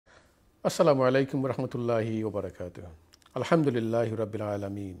আসসালামু আলাইকুম রহমতুল্লাহি ওবরাকাতুহ। আলহামদুলিল্লাহি রাব্বিল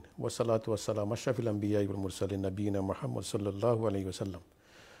আলামিন ওয়াসসালাতু ওয়াসসালামু আশরাফিল আম্বিয়া ওয়াল মুরসালিন নবিয়িনা মুহাম্মদ সাল্লাল্লাহু আলাইহি ওয়াসাল্লাম।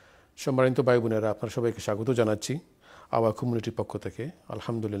 সম্মানিত ভাই বোনেরা, আপনারা সবাইকে স্বাগত জানাচ্ছি আওয়ার কমিউনিটির পক্ষ থেকে।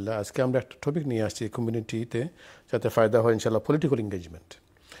 আলহামদুলিল্লাহ, আজকে আমরা একটা টপিক নিয়ে আসছি কমিউনিটিতে, যাতে ফায়দা হয় ইনশাআল্লাহ। পলিটিক্যাল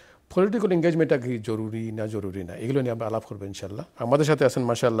এঙ্গেজমেন্টটা কি জরুরি না জরুরি না, এগুলো নিয়ে আমরা আলাপ করবো ইনশাআল্লাহ। আমাদের সাথে আছেন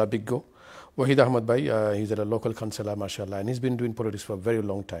মাশাআল্লাহ বিজ্ঞ ওয়াহিদ আহমদ ভাই। He is a local councillor মাশাআল্লাহ, and he's been doing politics for a very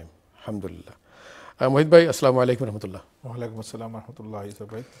long time. আলহামদুলিল্লাহ। ওয়াহিদ ভাই, আসসালামু আলাইকুম রহমতুল্লাহ। ওয়ালাইকুম আসসালাম রহমতুল্লাহ। ইসা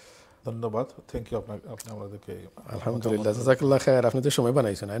ভাই ধন্যবাদ, থ্যাংক ইউ আপনি আমাদেরকে। আলহামদুলিল্লাহ, জাযাকাল্লাহ খায়র। আপনি তো সময়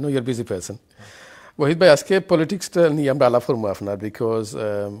বানাইছেন, I know you R busy person. Wahid ভাই, আজকে পলিটিক্সটা নিয়ে আমরা আলাপ করবো আপনার, বিকজ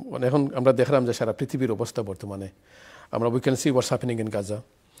এখন আমরা দেখলাম যে সারা পৃথিবীর অবস্থা বর্তমানে, আমরা we can see what's happening in Gaza.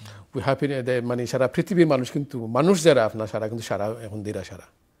 We happy মানে সারা পৃথিবীর মানুষ কিন্তু, মানুষ যারা আপনার সারা কিন্তু সারা এখন দিরা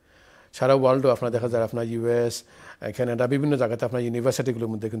সারা ওয়ার্ল্ডও আপনার দেখা যায়, আপনার ইউএস, কানাডা, বিভিন্ন জায়গাতে আপনার ইউনিভার্সিটিগুলোর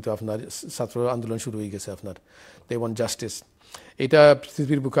মধ্যে কিন্তু আপনার ছাত্র আন্দোলন শুরু হয়ে গেছে। আপনার দে ওয়ান্ট জাস্টিস। এটা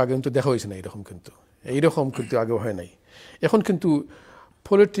পৃথিবীর বুকে আগে কিন্তু দেখা হয়েছে না, এইরকম কিন্তু আগেও হয় নাই। এখন কিন্তু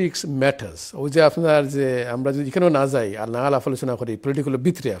পলিটিক্স ম্যাটার্স। ওই যে আপনার যে আমরা যদি এখানেও না যাই আর না আলাপ আলোচনা করি পলিটিক্যালের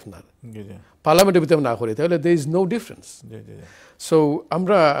ভিতরে, আপনার পার্লামেন্টের ভিতরে না করি, তাহলে there is no difference. So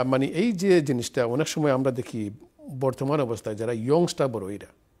আমরা মানে এই যে জিনিসটা অনেক সময় আমরা দেখি বর্তমান অবস্থায় যারা ইয়ংস্টার বড়,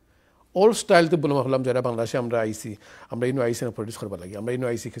 এরা ওল্ড স্টাইলতে বলে ভাবলাম যারা বাংলাদেশে আমরা ইনো আইসি না প্রডিউস করবার লাগে, আমরা ইনো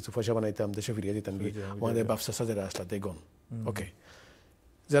আইসি কিছু পয়সা বানাইতাম, দেশে ফিরিয়ে দিতাম, আমাদের ব্যবসা যারা আসলা দেগন ওকে,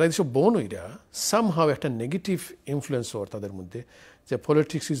 যারা এইসব বোন, ওইরা সামহাও একটা নেগেটিভ ইনফ্লুয়েন্স হওয়ার তাদের মধ্যে, যে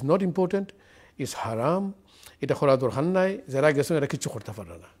politics is not important, is হারাম, এটা করা দরকার নাই, যারা গেছেন এরা কিছু করতে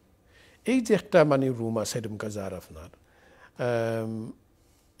পারে না। এই যে একটা মানে রুম আছে এরকম কাজার আপনার,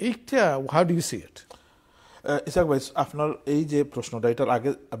 এইটা হাউ ডু ইউ সি ইট? ইসাক ভাই, আপনার এই যে প্রশ্নটা, এটার আগে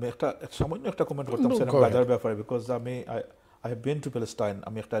আমি সামান্য একটা কমেন্ট করতাম গাজার ব্যাপারে, because I have been to Palestine.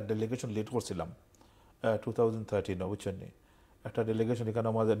 আমি একটা ডেলিগেশন লিড করছিলাম 2013 বুঝছেন নি। একটা ডেলিগেশন, এখানে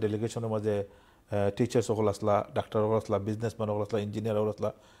আমাদের ডেলিগেশনের মাঝে টিচার্স সকল আসলা, ডাক্তার সকল আসলা, বিজনেসম্যান সকল আসলা, ইঞ্জিনিয়ার সকল আসলা,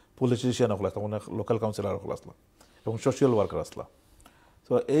 পলিটিশিয়ান সকল আসলা, অনেক লোকাল কাউন্সিলর সকল আসলা এবং সোশিয়াল ওয়ার্কার আসলা।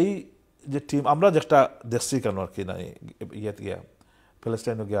 তো এই যে টিম আমরা যেটা দেখছি কেন আর কি না গিয়া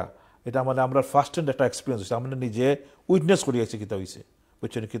প্যালেস্টাইনে গিয়া, এটা মানে আমরা ফার্স্ট হ্যান্ড একটা এক্সপিরিয়েন্স হয়েছে। আমরা নিজে উইটনেস করিয়াছি কিতা হয়েছে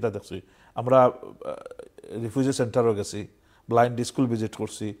বুঝছেন, কিতা দেখছি। আমরা রিফিউজি সেন্টারও গেছি, ব্লাইন্ড স্কুল ভিজিট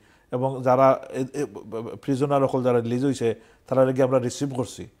করছি, এবং যারা প্রিজনার সকল যারা রিলিজ হয়েছে তারা গিয়ে আমরা রিসিভ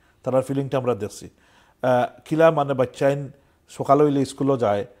করছি, তারা ফিলিংটা আমরা দেখছি। কিলা মানে বাচ্চাইন সকালে হইলে স্কুলও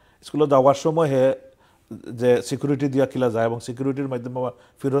যায়, স্কুলে যাওয়ার সময় হে যে সিকিউরিটি দিয়া কিলা যায়, এবং সিকিউরিটির মাধ্যমে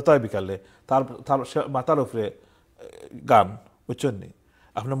ফেরত হয় বিকালে, তার মাথার উপরে গান বুঝছেন নি।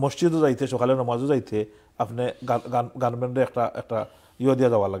 আপনি মসজিদও যাইতে, সকালে নমাজও যাইতে আপনি গার্মেন্টে একটা ইয়ে দিয়ে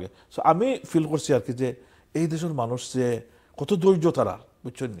যাওয়া লাগে। সো আমি ফিল করছি আর কি, যে এই দেশের মানুষ যে কত ধৈর্য তারা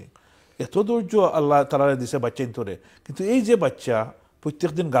বুঝছেন নি, এত ধৈর্য আল্লাহ তারা দিছে বাচ্চা ইন্তরে। কিন্তু এই যে বাচ্চা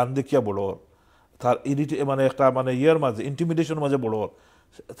প্রত্যেক দিন গান দেখিয়া বড়, তার মানে একটা মানে ইয়ের মাঝে ইন্টিমিডেশনের মাঝে বড়,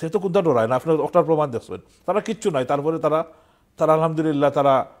 সে তো কোনটা ডরায় না। আপনার ওটার প্রমাণ দেখছেন, তারা কিচ্ছু নাই, তারপরে তারা আলহামদুলিল্লাহ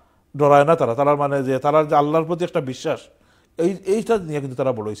তারা ডরায় না। তারা মানে যে তারা যে আল্লাহর প্রতি একটা বিশ্বাস, এইটা নিয়ে কিন্তু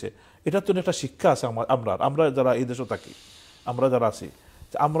তারা বড় হয়েছে। এটার জন্য একটা শিক্ষা আছে আমরা যারা এই দেশে থাকি, আমরা যারা আছি,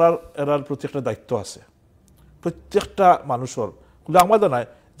 আমরা এরার প্রতি একটা দায়িত্ব আছে প্রত্যেকটা মানুষের। কিন্তু আমাদের নাই,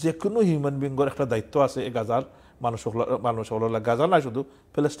 যে কোনো হিউম্যান বিঙ্গর একটা দায়িত্ব আছে এই গাজার মানুষগুলো লাগে, গাজা নাই শুধু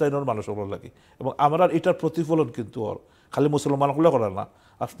প্যালেস্টাইনের মানুষগুলো লাগে। এবং আমরা এটার প্রতিফলন কিন্তু খালি মুসলমানগুলো করার না,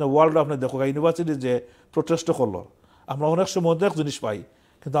 আপনার ওয়ার্ল্ডে আপনি দেখো ইউনিভার্সিটি যে প্রোটেস্ট করলো, আমরা অনেক সময় অনেক জিনিস পাই,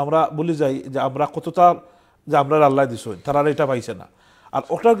 কিন্তু আমরা বলি যাই যে আমরা কতটা যে আমরা আল্লাহ দিস, তারা এটা পাইছে না। আর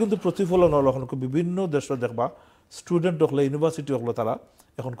ওটার কিন্তু প্রতিফলন হলো এখন বিভিন্ন দেশে দেখবা স্টুডেন্ট হলে, ইউনিভার্সিটি হলো, তারা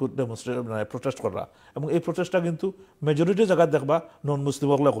এখন ডেমনস্ট্রেট মানে প্রোটেস্ট করা, এবং এই প্রোটেস্টটা কিন্তু মেজরিটি জায়গায় দেখবা নন মুসলিম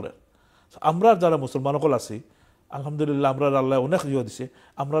হলে করে। আমরা যারা মুসলমান সকল আছি আলহামদুলিল্লাহ, আমরা আল্লাহ অনেক ইয়ে দিছে,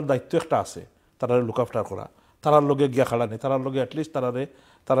 আমরা দায়িত্ব একটা আছে তারা লুক আফটার করা, তারার লগে গিয়া খেলা নেই, তারার লগে অ্যাটলিস্ট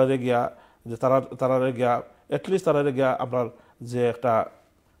তারারে গিয়া যে তারারে গিয়া অ্যাটলিস্ট তারারে গিয়া আপনার যে একটা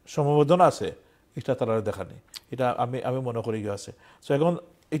সমবেদনা আছে এটা তারা দেখা নেই। এটা আমি মনে করি গিয়ে আছে। সো এখন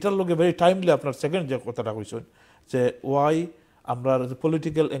এটার লগে ভেরি টাইমলি আপনার সেকেন্ড যে কথাটা কইছেন, যে ওয়াই আমরা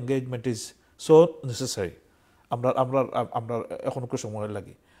political engagement is so necessary, আমরা এখন সময়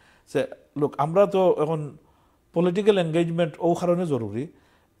লাগি যে লোক আমরা তো এখন পলিটিক্যাল এঙ্গেজমেন্ট ও কারণে জরুরি,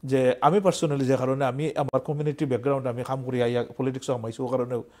 যে আমি পার্সোনালি যে কারণে আমি আমার কমিউনিটি ব্যাকগ্রাউন্ড আমি কাম করি আইয়া পলিটিক্সও আমাইছি ও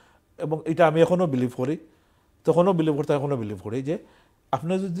কারণেও, এবং এটা আমি এখনও বিলিভ করি, তখনও বিলিভ করতে এখনও বিলিভ করি, যে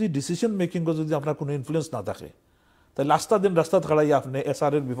আপনার যদি ডিসিশন মেকিংও যদি আপনার কোনো ইনফ্লুয়েন্স না থাকে, তাহলে রাস্তাত খাড়াইয়া আপনি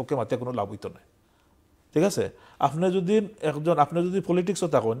এসআরের বিপক্ষে মাতে কোনো লাভ হইতো না। ঠিক আছে, আপনি যদি পলিটিক্সও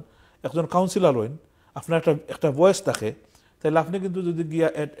থাকেন, একজন কাউন্সিলর হইন, আপনার একটা ভয়েস থাকে, তাহলে আপনি কিন্তু যদি গিয়া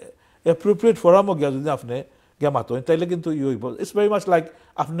অ্যাপ্রোপ্রিয়েট ফোরামও গিয়া যদি আপনি গিয়া মাতো তাইলে কিন্তু হইব ইটস ভেরি মাচ লাইক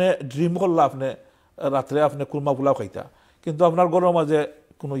আপনি ড্রিম করলা আপনি রাত্রে আপনি কুরমা পোলাও খাইতা কিন্তু আপনার ঘরের মাঝে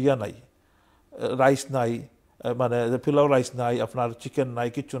কোনো নাই রাইস নাই মানে পোলাও রাইস নাই আপনার চিকেন নাই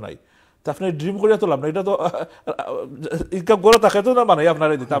কিচ্ছু নাই তা আপনি ড্রিম করিয়া তো লাভ না এটা তো ইনকাম করে থাকে তো না মানে আপনার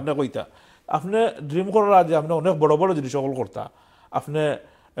দিতে আপনি কইতা আপনি ড্রিম করার যে আপনি অনেক বড় বড় জিনিস সকল করতা আপনি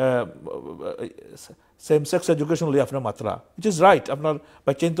সেম সেক্স এডুকেশন লই আপনার মাত্রা ইট ইজ রাইট আপনার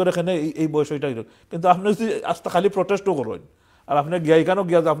বাচ্চা তো এখানে এই বয়স ওইটাই কিন্তু আপনি যদি আস্তে খালি প্রটেস্টও করেন আর আপনি গিয়াইখানেও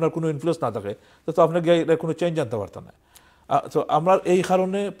গিয়া আপনার কোনো ইনফ্লুয়েন্স না থাকে তো আপনি গিয়ে কোনো চেঞ্জ আনতে পারতেন না তো আমরা এই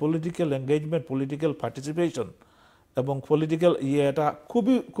কারণে পলিটিক্যাল এঙ্গেজমেন্ট পলিটিক্যাল পার্টিসিপেশন এবং পলিটিক্যাল এটা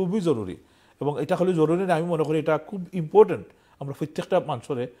খুবই খুবই জরুরি এবং এটা খালি জরুরি না আমি মনে করি এটা খুব ইম্পর্টেন্ট আমরা প্রত্যেকটা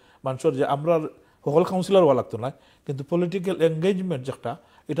মানুষের যে আমরা সকল কাউন্সিলর হওয়া লাগতো না কিন্তু পলিটিক্যাল এঙ্গেজমেন্ট যেটা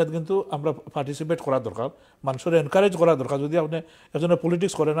এটা কিন্তু আমরা পার্টিসিপেট করা দরকার মানুষের এনকারেজ করা দরকার যদি আপনি একজনে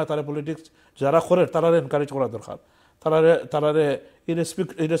পলিটিক্স করে না তারা পলিটিক্স যারা করে তারা এনকারেজ করা দরকার তারারে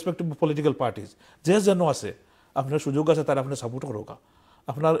ইরেসপেক্টিভ পলিটিক্যাল পার্টিজ যে যেন আছে আপনার সুযোগ আছে তারা আপনি সাপোর্ট করোকা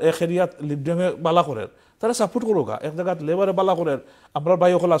আপনার এক এরিয়াত লিবডেমে বালা করেন তারা সাপোর্ট করোকা এক জায়গাত লেবারে বালা করেন আমরা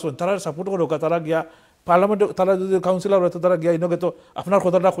ভাই সকল আসুন তারা সাপোর্ট করোকা তারা গিয়া পার্লামেন্টে তারা যদি কাউন্সিলর হয়তো তারা গিয়া ইনকে তো আপনার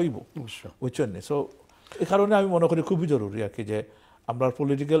কথাটা কইব বুঝছেন নি সো এই কারণে আমি মনে করি খুবই জরুরি আর কি যে আমরা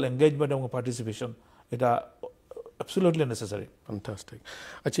পলিটিক্যাল এঙ্গেজমেন্ট এবং পার্টিসিপেশন এটা অ্যাবসলিউটলি নেসেসারি ফ্যান্টাস্টিক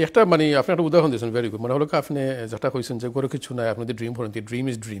আচ্ছা একটা মানে আপনি একটা উদাহরণ দিয়েছেন ভেরি গুড মানে হলো আপনি যেটা কইছেন যে কোনো কিছু নাই আপনাদের ড্রিম করেন ড্রিম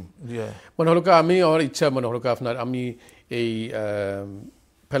ইজ ড্রিম মানে হলো আমি আমার ইচ্ছা মনে হলো আপনার আমি এই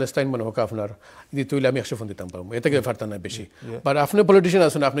প্যালেস্টাইন মনে হোক আপনার যদি তৈলে আমি 100 ফোন দিতাম পারবো এতে থেকে পারতাম না বেশি বাট আপনি পলিটিশিয়ান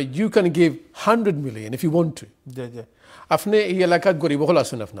আছেন আপনি you can give 100 million if you want to আপনি এই এলাকার গরিব হল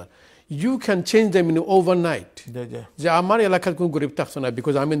আছেন আপনার you can change them in overnight যে আমার এলাকার কোন গরিব থাকছে না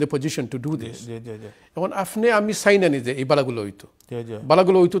because I am in the position to do this এখন আপনি আমি চাই না যে এই বালাগুলো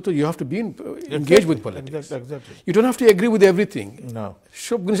হইতো তো you have to B engage with politics you don't have to agree with everything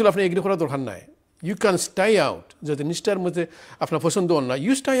সব জিনিস আপনি এগ্রি করার দরকার নাই you can stay out যদি নিষ্ঠার মধ্যে আপনার পছন্দ না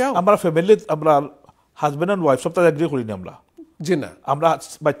you stay out আমরা ফ্যামিলি আমরা হাজবেন্ড এন্ড ওয়াইফ সবটা এগ্রি করি না আমরা জি না আমরা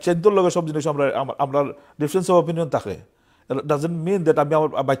বাচ্চাদের লগে সব জিনিস আমরা ডিফারেন্স অফ অপিনিয়ন থাকে doesn't mean that আমি আমার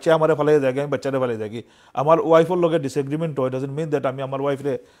বাচ্চা আমারে ফেলাই যাই আমি বাচ্চারে ফেলাই যাই আমার ওয়াইফের লগে ডিসএগ্রিমেন্ট হয় doesn't mean that আমি আমার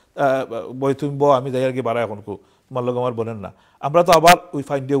ওয়াইফরে বই তুমবো আমি যাই আর কি বাড়া এখন তোমার লগে আমার বলেন না আমরা তো আবার we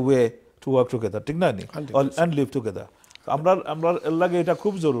find a way to work together ঠিক না নি এন্ড লিভ টুগেদার আমরা এর লাগে এটা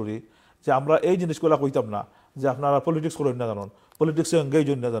খুব জরুরি যে আমরা এই জিনিসগুলো কইতাম না যে আপনারা পলিটিক্স করেন না জানুন পলিটিক্সে এঙ্গেজ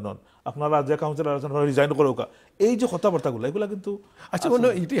হন না জানুন আপনারা যে কাউন্সিলর আছেন রিজাইন করে এই যে কথাবার্তাগুলো এগুলো কিন্তু আচ্ছা মনে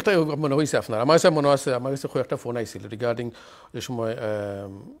এটা মনে হয়েছে আপনার আমার কাছে মনে আছে আমার কাছে একটা ফোন আইছিল রিগার্ডিং যে সময়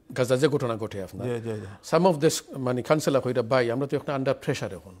গাজা যে ঘটনা ঘটে আপনার সাম অফ দিস মানে কাউন্সিলর কইরা ভাই আমরা তো একটা আন্ডার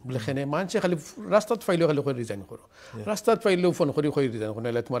প্রেশার এখন বলে এখানে মানুষে খালি রাস্তাত ফাইলেও খালি করে রিজাইন করো রাস্তাত ফাইলেও ফোন করে রিজাইন করো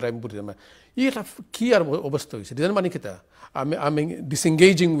নাহলে তোমার আমি বুঝি না এটা কি আর অবস্থা হয়েছে রিজাইন মানে কিতা আমি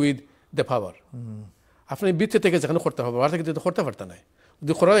ডিসএঙ্গেজিং উইথ দ্য পাওয়ার আপনি বিতে থেকে যেখানে করতে হবে আর থেকে তো করতে পারতেন না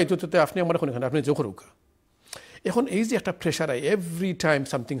যদি করা যাইতো তো আপনি আমার ওখানে আপনি যোগ করুক এখন এই যে একটা প্রেশার আয় এভরি টাইম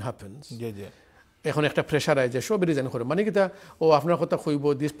সামথিং হ্যাপেন্স এখন একটা প্রেশার আয় যে সব রিজাইন করে মানে কিতা ও আপনার কথা কইব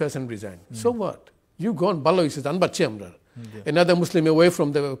this person resign so what you gone ভালো হয়েছে জান পাচ্ছি আমরা another Muslim away from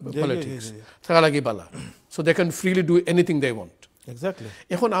the politics থাকা লাগি বালা so they can freely do anything they want exactly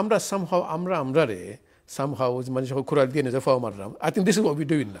এখন আমরা সামহাউ আমরা রে সামহাউ মানে যখন কুরআন দিয়ে নিজে ফাও মারলাম I think this is what we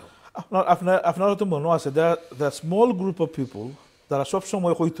doing now আপনার তো মনে আছে the small group of people যারা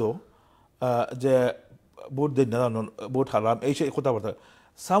সবসময় হইতো যে ভোট দেন না ভোট হারাম এই সেই কথাবার্তা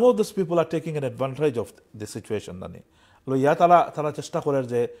সাম of this people are taking an advantage of this situation জানি ইয়া তারা চেষ্টা করে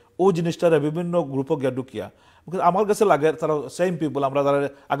যে ও জিনিসটারে বিভিন্ন গ্রুপে গিয়া ঢুকিয়া আমার কাছে লাগে তারা সেম পিপল আমরা তারা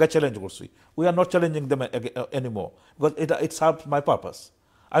আগে চ্যালেঞ্জ করছি we are not challenging them anymore because it serves my purpose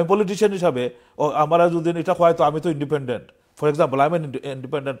আমি পলিটিশিয়ান হিসাবে আমার যদি এটা হয় তো আমি তো ইন্ডিপেন্ডেন্ট ফর এক্সাম্পল আমি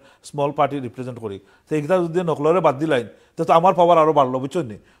ইন্ডিপেন্ডেন্ট স্মল পার্টি রিপ্রেজেন্ট করি তো এইটা যদি নকলরে বাদ দিলাইন তো আমার পাওয়ার আরও বাড়লো বুঝছেন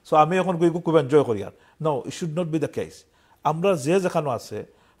নি সো আমি এখন খুব এনজয় করি আর no it should not be the case আমরা যেখানে আছে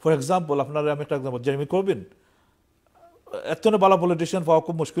ফর এক্সাম্পল আপনার আমি একটা এক্সাম্পল জেরেমি করবিন এত ভালো পলিটিশিয়ান পাওয়া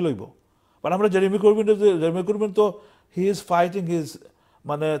খুব মুশকিল হইব বাট আমরা জেরেমি করবিন তো হি ইজ ফাইটিং হিজ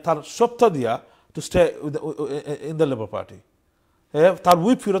মানে তার সপ্তাহ দিয়া to stay in the labour party তার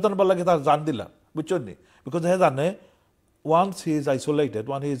উইপ ফিরত আনবার লাগে তার জান দিলাম বুঝছেন নি বিকজ হে জানে once he is isolated,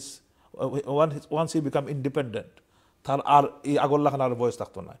 once he become independent, তার আর এই আগল্লা খানার বয়স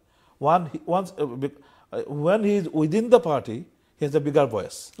থাকতো না when he is within the party he has a bigger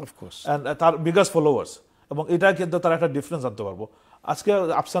voice of course and তার biggest followers এবং এটা কিন্তু তার একটা ডিফারেন্স আনতে পারবো আজকে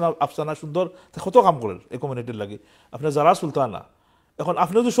আফসানা সুন্দর কত কাম করেন এই কমিউনিটির লাগি আপনি যারা সুলতানা এখন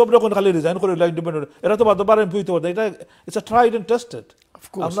আপনি যদি সব রকম খালি রিজাইন করে ইন্ডিপেন্ডেন্ট এরা তো বাদ পারেন এটা it's a tried and tested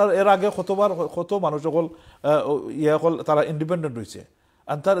আপনার এর আগে কত মানুষ সকল ইয়ে সকল তারা ইন্ডিপেন্ডেন্ট হয়েছে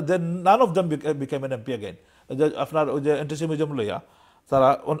and none of them became an MP again. আপনার ওই যে অ্যান্টিসেমিজম লইয়া তারা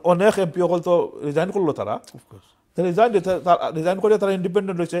অনেক এমপি সকল তো রিজাইন করলো তারা রিজাইন করে তারা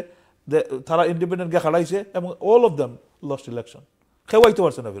ইন্ডিপেন্ডেন্ট হয়েছে তারা ইন্ডিপেন্ডেন্ট গিয়ে খাড়াইছে এবং all of them lost election খেওয়াইতে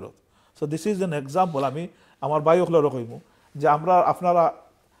পারছে না বিরোধ so this is an example আমি আমার ভাই হলেও কইমু যে আপনারা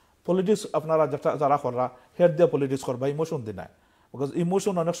পলিটিক্স আপনারা যারা করা হেড দিয়ে পলিটিক্স করবা ইমোশন দি নাই বিকজ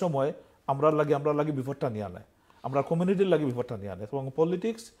ইমোশন অনেক সময় আমরা লাগি বিপদটা নিয়ে আনে আমরা কমিউনিটির লাগি বিপদটা নিয়ে আনে এবং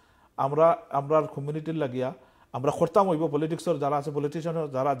পলিটিক্স আমরা কমিউনিটির লাগিয়া আমরা করতাম হইব পলিটিক্সের যারা আছে পলিটিশিয়ানের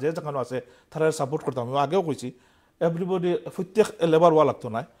যারা যে যেখানে আছে তারা সাপোর্ট করতাম আমি আগেও কইছি এভরিবডি প্রত্যেক লেবার হওয়া লাগতো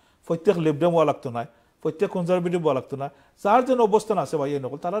না প্রত্যেক লিবডেম হওয়া লাগতো না প্রত্যেক কনজারভেটিভ হওয়া লাগতো না যার যেন অবস্থান আছে ভাই এই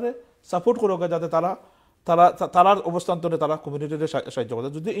নকল তারারে সাপোর্ট করো যাতে তারার অবস্থান তো তারা কমিউনিটিতে সাহায্য করে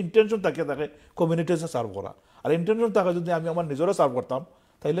যদি ইন্টেনশন থাকে কমিউনিটিতে সার্ভ করা আর ইন্টেনশন থাকে যদি আমি আমার নিজেরও সার্ভ করতাম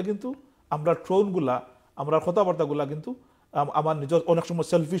তাইলে কিন্তু আমরা ট্রোনগুলা আমরা কথাবার্তাগুলা কিন্তু আমার নিজের অনেক সময়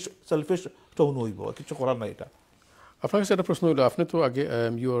সেলফিশ টোন হইব কিছু করার নাই এটা আপনার কাছে একটা প্রশ্ন হলো আপনি তো আগে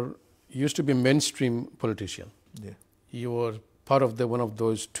you used to be mainstream politician you were part of one of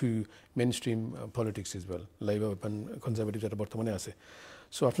those two mainstream politics as well Labour and Conservative যেটা বর্তমানে আছে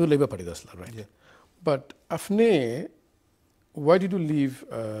so আপনি তো Labour পার্টি আসলেন right but আপনি why did you leave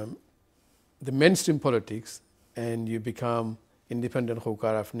the mainstream politics and you become independent হোকা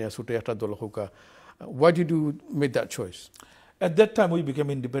আপনি ছোট একটা দল হোকা why did you make that choice at that time we became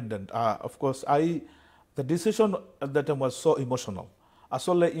independent of course the decision at that time was so emotional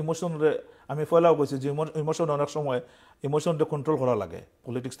আসলে emotion আমি ফলাও কইছি যে emotion অনেক সময় ইমোশনটা কন্ট্রোল করা লাগে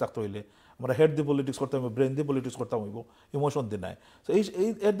পলিটিক্স থাকতে হইলে আমরা হেড দি পলিটিক্স করতে হইব ব্রেন দি পলিটিক্স করতে হইব ইমোশন দি নাই so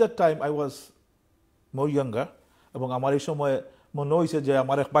at that time I was more younger এবং আমার এই সময় মনে হয়েছে যে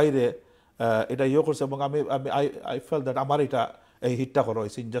আমার এক বাইরে এটা ইয়ে করছে এবং আই ফেল দ্যাট আমার এটা এই হিটটা করা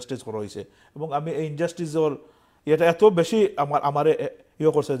হয়েছে ইনজাস্টিস করা হয়েছে এবং আমি এই ইনজাস্টিসের এটা এত বেশি আমার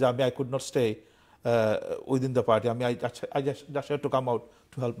ইয়ে করছে যে আমি I could not stay within the party I just had to come out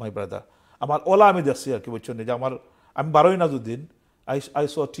to help my brother আমার ওলা আমি দেখছি আর কি বুঝছেন যে আমি বারোই নাজুদ্দিন I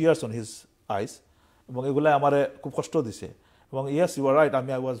saw tears on his eyes এবং এগুলা আমার খুব কষ্ট দিছে এবং yes you are right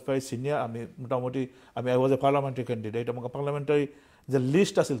I was very senior আমি মোটামুটি I was a parliamentary candidate এবং পার্লামেন্টারি যে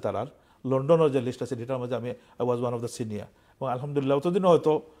লিস্ট আছিল তার লন্ডনের যে লিস্ট আছে এটার মধ্যে I was one of the senior এবং আলহামদুলিল্লাহ অতদিনও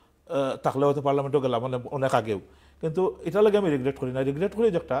হয়তো থাকলে হয়তো পার্লামেন্টও গেলাম মানে অনেক আগেও কিন্তু এটা লাগে আমি রিগ্রেট করি না রিগ্রেট করি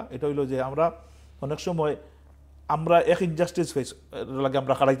যেটা এটা হইলো যে আমরা অনেক সময় আমরা এক ইনজাস্টিস ফেস লাগে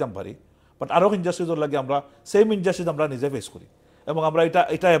আমরা হারাইতাম পারি বাট আরও ইনজাস্টিসের লাগে আমরা সেম ইনজাস্টিস আমরা নিজে ফেস করি এবং আমরা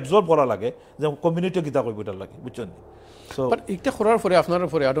এটা অ্যাবজর্ব করা লাগে যে কমিউনিটি কিতা করব এটার লাগে বুঝছেন সো বাট এটা করার পরে আপনার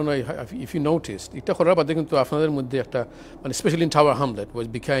পরে I don't know if you noticed এটা করার বাদে কিন্তু আপনাদের মধ্যে একটা মানে specially in tower hamlet was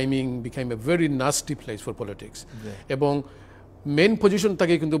become a very nasty place for politics এবং মেইন পজিশন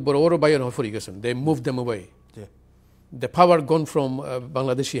থেকে কিন্তু বড় বড় বাইরে হয়ে গেছেন দে move them away the power gone from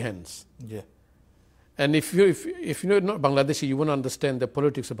Bangladeshi hands And if you're not Bangladeshi, you won't understand the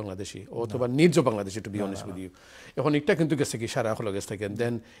politics of Bangladeshi or the needs of Bangladeshi, to be honest with you. এখন একটা কিন্তু গেছে কি সারা হলো গেছে and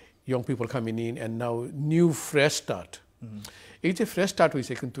then young people coming in and now new fresh start. এই যে fresh start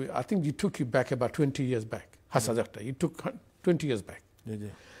হইছে কিন্তু I think you took you back about 20 years back. হাসাজারটা you took 20 years back.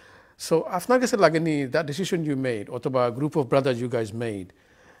 So আপনার কাছে লাগেনি that decision you made অথবা group of brothers you guys made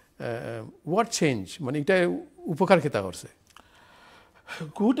what change মানে এটা উপকার কেতা করছে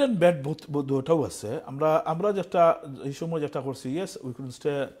গুড অ্যান্ড ব্যাড দুটাও আছে আমরা যেটা এই সময় যেটা করছি yes we could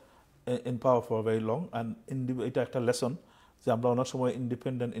stay in power for very long and এটা একটা লেসন যে আমরা অনেক সময়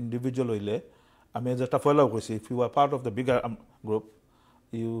ইন্ডিপেন্ডেন্ট ইন্ডিভিজুয়াল হইলে আমি যেটা ফলাও করছি if you R part of the bigger group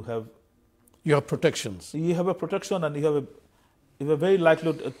you have protections a protection and you have a very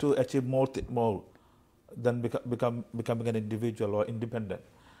likely to achieve more than becoming an individual or independent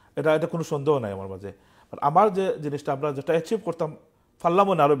এটা কোনো সন্দেহ নাই আমার মাঝে আমার যে জিনিসটা আমরা যেটা অ্যাচিভ করতাম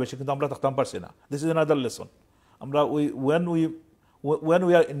পারলামও না আরও বেশি কিন্তু আমরা থাকতাম পারছি না দিস ইজ অ্যানাদার লেসন আমরা when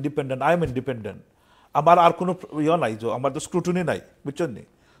we are independent I am independent আমার আর কোনো ইয়ে নাই যে আমার তো স্ক্রুটনি নাই বুঝছেন নি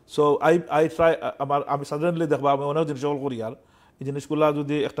সো আই ট্রাই আমি সাধারণলি দেখবা আমি অনেক জিনিস করি আর এই জিনিসগুলো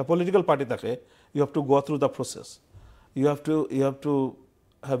যদি একটা পলিটিক্যাল পার্টি থাকে you have to go through the process you have to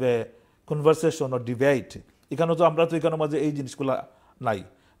have a conversation or debate এখানে তো আমরা তো এখানের মাঝে এই জিনিসগুলো নাই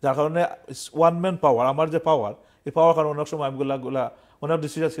যার কারণে ওয়ান ম্যান পাওয়ার আমার যে পাওয়ার এই পাওয়ার কারণে অনেক সময় আমগুলা অনেক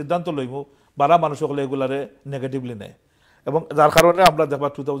ডিসিশন সিদ্ধান্ত লইমু বারা মানুষ সকলে এগুলারে নেগেটিভলি নেয় এবং যার কারণে আমরা দেখবা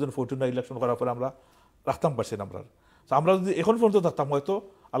 2014 ইলেকশন করার পরে আমরা রাখতাম পারছি না আমরা যদি এখন পর্যন্ত থাকতাম হয়তো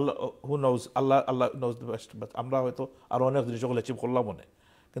আল্লাহ who knows Allah knows the best but আমরা হয়তো আরও অনেক জিনিস সকলে অ্যাচিভ করলাম মনে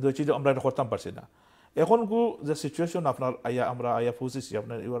কিন্তু এই চিজ আমরা এটা করতাম পারছি না এখন যে সিচুয়েশন আপনার আমরা পৌঁছেছি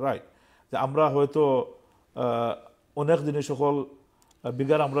আপনার ইউ আর রাইট যে আমরা হয়তো অনেক জিনিস সকল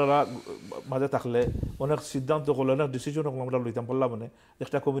বিগার আমরা মাঝে থাকলে অনেক সিদ্ধান্ত করলে অনেক ডিসিশন আমরা লইতাম পারলাম মানে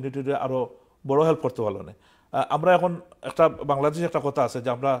একটা কমিউনিটির আরো বড় হেল্প করতে পারলো না আমরা এখন একটা বাংলাদেশে একটা কথা আছে যে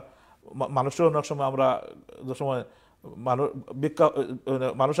আমরা মানুষের অনেক সময় আমরা যে সময়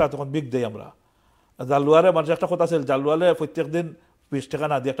মানুষ তখন বিগ দেই আমরা জালুয়ারে মানুষের একটা কথা আছে জালুয়ালে প্রত্যেক দিন 20 টাকা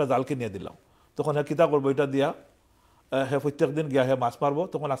না দিয়ে একটা জাল কিনে দিলাম তখন হ্যাঁ কিতা করবো এটা দিয়া হ্যাঁ প্রত্যেক দিন গিয়া হ্যাঁ মাছ মারবো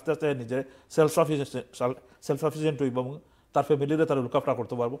তখন আস্তে আস্তে নিজে সেলফ সাফিসিয়েন্ট হইব এবং তার ফ্যামিলিরে তার লুক আফটার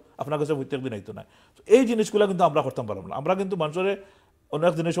করতে পারবো আপনার কাছে প্রত্যেক দিন আইতো না এই জিনিসগুলো কিন্তু আমরা করতে পারবো না আমরা কিন্তু মানুষের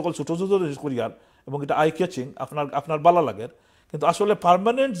অনেক জিনিস সকল ছোটো ছোটো জিনিস করি আর এবং এটা আই ক্যাচিং আপনার ভালো লাগে কিন্তু আসলে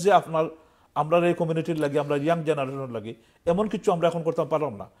পার্মানেন্ট যে আপনার আমরা এই কমিউনিটির লাগে আমরা ইয়াং জেনারেশনের লাগে এমন কিছু আমরা এখন করতে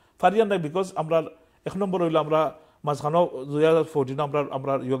পারলাম না পারিয়ান না বিকজ আমরা 1 নম্বর হইলো আমরা মাঝখানেও 2014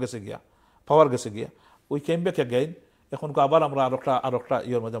 আমরা গেছে গিয়া পাওয়ার গেছে গিয়া উই কেম ব্যাক অ্যাগেইন এখন আবার আমরা আর একটা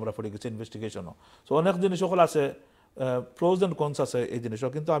ইয়ের মধ্যে আমরা পড়ে গেছি ইনভেস্টিগেশনও সো অনেক জিনিস সকল আছে প্রোজ অ্যান্ড কনস আছে এই জিনিসও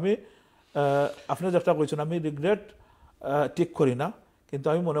কিন্তু আমি আপনি যেটা কইছেন আমি রিগ্রেট ঠিক করি না কিন্তু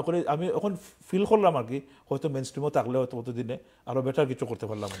আমি মনে করি আমি এখন ফিল করলাম আর কি হয়তো মেইন স্ট্রিমও থাকলে হয়তো প্রতিদিনে আরো বেটার কিছু করতে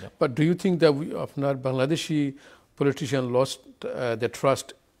পারলাম না but do you think that আপনার Bangladeshi politician lost the trust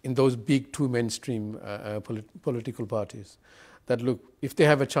in those big two mainstream political parties that look if they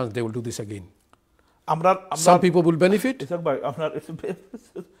have a chance they will do this again some people will benefit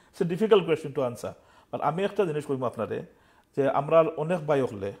it's a difficult question to answer but আমি একটা জিনিস কইম আপনারে যে আমরা অনেক ভাই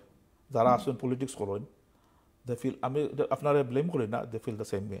হলে যারা আসেন পলিটিক্স করেন they feel আমি আপনারে ব্লেম করি না they feel the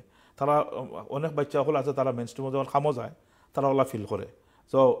same way তারা অনেক বাচ্চা হল আছে তারা মেইনস্ট্রিমে যখন খামো যায় তারা ওলা ফিল করে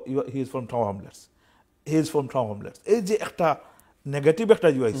so he is from town hamlets এই যে একটা নেগেটিভ একটা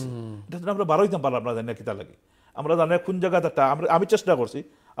ইউআইসি এটা আমরা বারোইতাম পারলাম আমরা জানি না কিতা লাগে আমরা জানি কোন জায়গাতে একটা আমি চেষ্টা করছি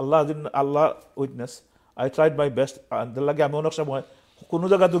আল্লাহ witness I tried my best লাগে আমি অনেক সময় কোনো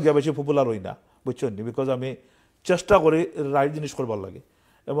জায়গাতেও গিয়ে বেশি পপুলার হই না বুঝছেন বিকজ আমি চেষ্টা করি রাইট জিনিস করবার লাগে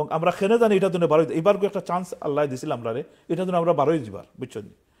এবং আমরা খেনে জানি এটা জন্য বারোই এবার একটা চান্স আল্লাহ দিছিল আমরা এটা জন্য আমরা বারোই যাবার বুঝছেন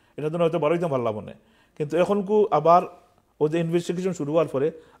এটার জন্য হয়তো বারোইতাম পারলাম মনে কিন্তু এখন আবার ও যে ইনভেস্টিগেশন শুরু হওয়ার পরে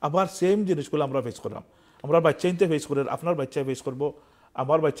আবার সেম জিনিসগুলো আমরা ফেস করলাম আমরা বাচ্চাইতে ফেস করে আপনার বাচ্চায় ফেস করবো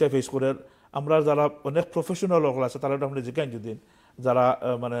আমার বাচ্চায় ফেস করে আমরা যারা অনেক প্রফেশনাল লোক আছে তারা আমরা জিজ্ঞাসা যদি যারা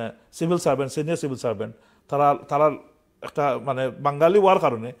মানে civil servant senior civil servant তারা একটা মানে বাঙালি হওয়ার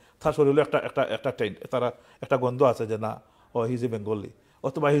কারণে তার শরীরে তারা একটা গন্ধ আছে যে না ও হিজ এ বেঙ্গলি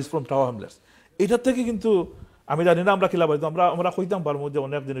অথবা হিজ ফ্রম টাওয়ার হ্যামলেটস এটার থেকে কিন্তু আমি জানি না আমরা কি লাভ আমরা কইতাম পারবো যে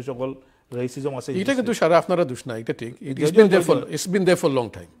অনেক জিনিস সকল রেসিজম আছে এটা কিন্তু সারা আপনারা দোষ না এটা ঠিক it's been there for long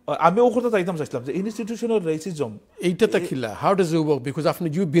time আমি ও কথা চাইতাম চাইছিলাম যে ইনস্টিটিউশনাল রেসিজম এইটা কিলা how does it work because আপনি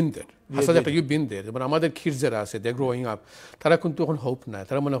you been there আসলে একটা you been there মানে আমাদের kids যারা আছে they growing up তারা কিন্তু এখন হোপ না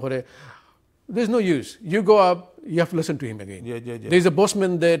তারা মনে করে there's no use you go up you have to listen to him again there is a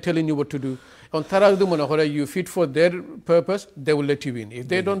bossman there telling you what to do and তারা যদি মনে করে you fit for their purpose they will let you in if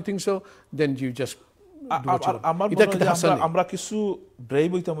they don't think so then you just আমরা কিছু brave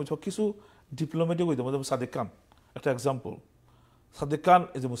হইতাম কিছু diplomatic হইতাম সাদিক খান একটা example Sadiq Khan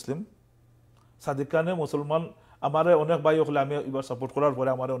is a মুসলিম সাদিক খানে মুসলমান আমার অনেক ভাই হলে আমি এবার সাপোর্ট করার পরে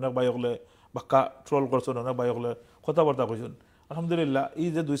আমার অনেক ভাই হলে বাক্কা ট্রল করছেন অনেক ভাই হলে কথাবার্তা কইছেন আলহামদুলিল্লাহ এই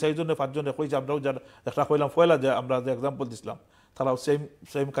যে 2-4 জনে 5 জনে কইছে আমরাও একটা কইলাম ফয়লা যে আমরা যে এক্সাম্পল দিছিলাম তারাও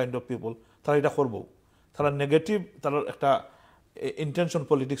সেম কাইন্ড অফ পিপল তারা এটা করবো তারা নেগেটিভ তারা একটা ইন্টেনশন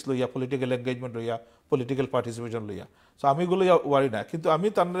পলিটিক্স লইয়া পলিটিক্যাল এঙ্গেজমেন্ট লইয়া পলিটিক্যাল পার্টিসিপেশন লইয়া সো আমি এগুলো ওয়ারি না কিন্তু আমি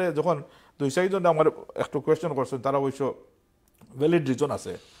তাহলে যখন 2-4 জন আমার একটু কোয়েশ্চেন করছেন তারা অবশ্য ভ্যালিড রিজন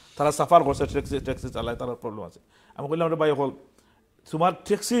আছে তারা সাফার করছে ট্যাক্সি চালায় তার প্রবলেম আছে আমি বললাম আমরা ভাই হল তোমার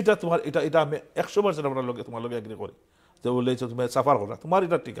ট্যাক্সিটা তোমার এটা আমি 100% আপনার লগে তোমার লগে এগ্রি করি যে বলেছো তুমি সাফার করা তোমার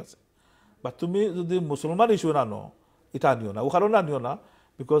এটা ঠিক আছে বা তুমি যদি মুসলমান ইস্যু না নো এটা আনিও না ও কারণে আনিও না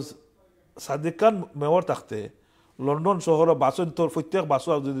বিকজ সাদিক খান মেয়র থাকতে লন্ডন শহরে বাসন তোর প্রত্যেক বাসু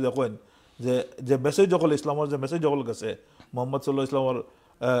যদি দেখেন যে মেসেজ যখন ইসলামের যে মেসেজ যখন গেছে মোহাম্মদ সাল্লাল্লাহু আলাইহি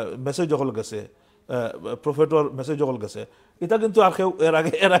ওয়াসাল্লামের মেসেজ যখন গেছে প্রফেটর মেসেজ যখন গেছে এটা কিন্তু আর কেউ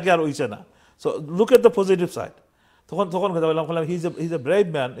এর আগে আর হইছে না so look at the positive side তখন বললাম হিজ এ ব্রেভ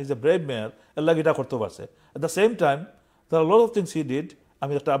ম্যান মেয়ার এর লাগে এটা করতে পারছে at the same time there are a lot of things he did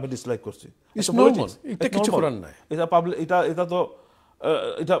আমি ডিসলাইক করছি এটা কিছু করার নাই এটা পাবলিক এটা তো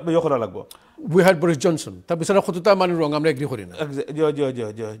এটা ইয়ে করা লাগবে we had Boris Johnson তা বিচারা কতটা মানুষ রং আমরা এগ্রি করি না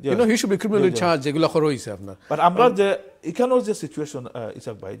you know he should be criminally charged যেগুলা খর হইছে আপনার বাট আমরা যে এখানেও যে সিচুয়েশন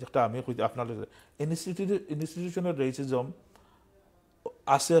ইসাক ভাই যেটা আমি কইতে আপনার ইনস্টিটিউশনাল রেসিজম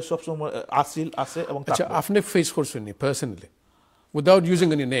আছে সব সময় আছে এবং আচ্ছা আপনি ফেস করছেন personally without using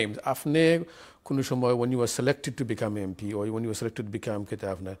any names আপনি কোন সময় when you were selected to become MP or when you were selected to become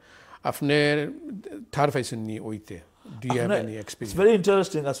আপনি ঠার পাইছেন নি ওইতে do you have any experience it's very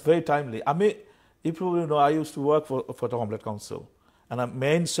interesting it's very timely I mean you probably know I used to work for the Homeland Council and a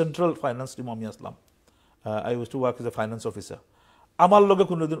main central finance team আমি আসলাম I used to work as a finance officer আমার লগে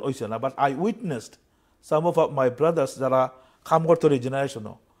কোনোদিন হইছে না but I witnessed some of my brothers যারা কাম করতো এই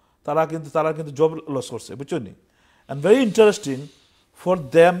জেনারেশনও তারা কিন্তু জব লস করছে বুঝছেন নি and very interesting for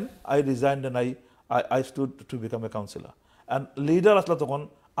them I resigned and I stood to become a counselor and leader আসলা তখন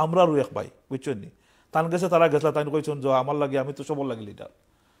আমরা রুয়েক ভাই বুঝছেন নি তান গেছে তারা গেছলা তাই কইছেন যে আমার লাগে আমি তো সবর লাগে লিডার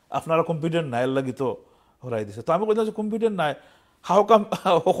আপনারা কম্পিটেন্ট নাই এর লাগি তো হরাই দিছে তো আমি কইতাম যে কম্পিটেন্ট নাই হাউ কাম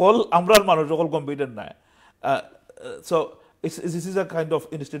সকল আমরার মানুষ সকল কম্পিটেন্ট নাই so this is a kind of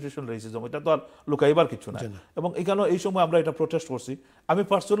institutional racism এটা তো আর লুকাইবার কিছু না এবং এখানে এই সময় আমরা এটা প্রোটেস্ট করছি আমি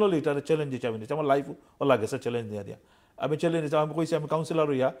পার্সোনালি এটা চ্যালেঞ্জ দিচ্ছি আমি আমার লাইফ ও লাগেছে চ্যালেঞ্জ দিয়া আমি চ্যালেঞ্জ দিচ্ছি আমি কইছি আমি কাউন্সিলর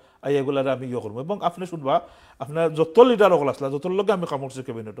হইয়া এগুলারে আমি করবো এবং আপনি শুনবা আপনার যত লিডার হল আসলা যত লগে আমি কাম করছি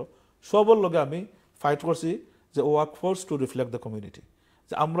ক্যাবিনেটও সবর লগে আমি ফাইট করছি যে work force to reflect the community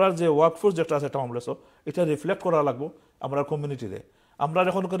যে আমরা যে ওয়ার্ক ফোর্স যেটা আছে এটা আমলেছো এটা রিফ্লেক্ট করা লাগবো আমরা কমিউনিটিতে আমরা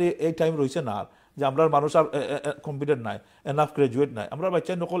এখন করে এই টাইম রয়েছে না যে আমরা মানুষ আর কম্পিটেন্ট নাই এনাফ গ্রাজুয়েট নাই আমরা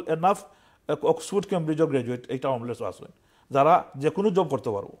বাচ্চা নকল এনাফ অক্সফোর্ড কেমব্রিজও গ্রাজুয়েট এইটা আমলেছো আসবেন যারা যে কোনো জব করতে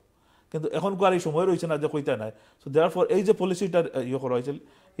পারবো কিন্তু এখন আর এই সময় রয়েছে না যে কইতে নাই সো দেয়ার ফর এই যে পলিসিটা করা হয়েছিল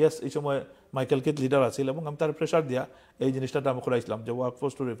ইয়েস এই সময় মাইকেল কিথ লিডার আছিল এবং আমি তার প্রেশার দিয়া এই জিনিসটা আমি করাইছিলাম যে work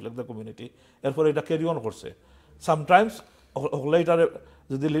force to reflect the community এরপর এটা ক্যারি অন করছে সামটাইমস হলে এটারে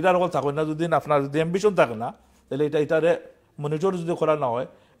যদি লিডার হল থাকেন না যদি আপনার যদি অ্যাম্বিশন থাকে না তাহলে এটারে মনিটর যদি করা না হয়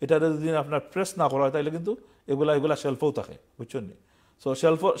এটারে যদি আপনার প্রেস না করা হয় তাহলে কিন্তু এগুলা শেলফও থাকে বুঝছেন নি সো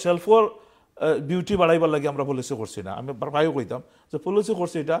শেলফর বিউটি বাড়াইবার লাগে আমরা পলিসি করছি না আমি ভাইও কইতাম যে পলিসি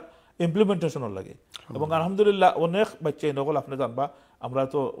করছি এটা ইমপ্লিমেন্টেশনের লাগে এবং আলহামদুলিল্লাহ অনেক বাচ্চা নকল আপনি জানবা আমরা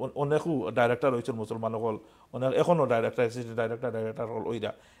তো অনেকও ডাইরেক্টর হয়েছেন মুসলমান হল অনেক এখনও ডাইরেক্টর অ্যাসিস্ট্যান্ট ডাইরেক্টর হল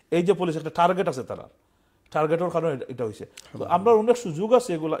ওইরা এই যে পলিসি একটা টার্গেট আছে তারা টার্গেটের কারণে এটা হয়েছে তো আমরা অনেক সুযোগ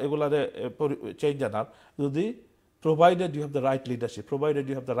আছে এগুলারে চেঞ্জ জানার যদি provided you have the right leadership, provided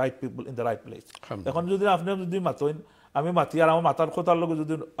you have the right people in the right place. এখন যদি আপনি যদি মাতইন আমি মাতি আর আমার মাতার কথার লগে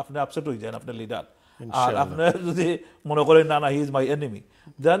যদি আপনি আপসেট হয়ে যান আপনার লিডার আর আপনি যদি মনে করেন না he is my enemy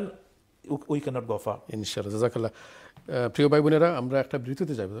then we cannot go fur ইনশাআল্লাহ জাযাকাল্লাহ প্রিয় ভাই বোনেরা আমরা একটা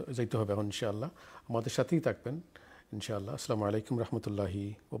বিরতিতে যাইতে হবে এখন ইনশাআল্লাহ আমাদের সাথেই থাকবেন ইনশাআল্লাহ আসসালামু আলাইকুম রাহমাতুল্লাহি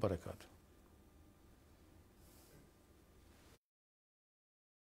ওয়া বারাকাতুহু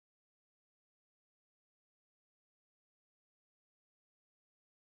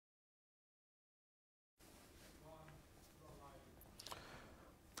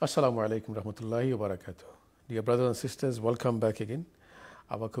Assalamu alaikum rahmatullahi wa barakatuh. Dear brothers and sisters, welcome back again.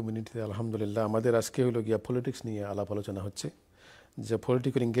 Our community, alhamdulillah, আমাদের আজকে হলো গিয়া পলিটিক্স নিয়ে আলাপ আলোচনা হচ্ছে যে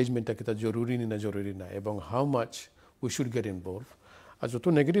পলিটিক্যাল এঙ্গেজমেন্টটা কি তা জরুরি না জরুরি না এবং how much we should get involve আর যত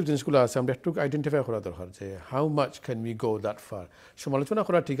নেগেটিভ জিনিসগুলো আছে আমরা একটু আইডেন্টিফাই করা দরকার যে how much can we go that fur সমালোচনা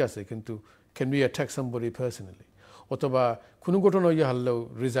করা ঠিক আছে কিন্তু can we attack somebody personally অথবা কোনো ঘটনা ইয়ে হারলেও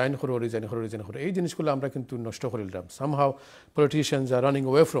রিজাইন করো এই জিনিসগুলো আমরা কিন্তু নষ্ট করে দিলাম somehow politicians R running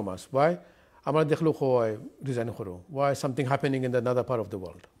away from us Y আমরা দেখলো হয় রিজাইন করো Y something happening in the other part of the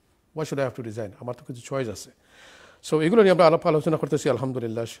world why should I have to resign আমার তো কিছু চয়েস আছে সো এগুলো নিয়ে আমরা আলোচনা করতেছি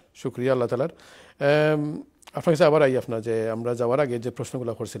আলহামদুলিল্লাহ শুক্রিয়া আল্লাহ তালার আপনার কাছে আবার আপনার যে আমরা যাওয়ার আগে যে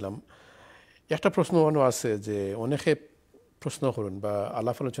প্রশ্নগুলো করছিলাম একটা প্রশ্ন আছে যে অনেকে প্রশ্ন করুন বা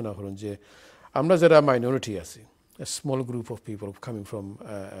আলাপ আলোচনা করুন যে আমরা যারা মাইনরিটি আছি a small group of people coming from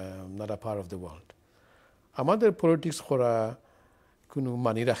another part of the world. আমাদের পলিটিক্স করা কোনো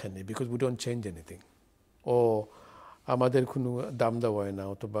মানি রাখেনি because we don't change anything. ও আমাদের কোনো দাম দেওয়া হয় না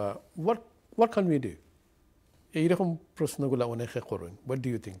অথবা what can we do? এইরকম প্রশ্নগুলো অনেকে করুন. What do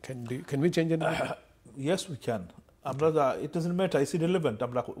you think? Can we change anything? Yes, we can. আমরা it doesn't matter. It's irrelevant.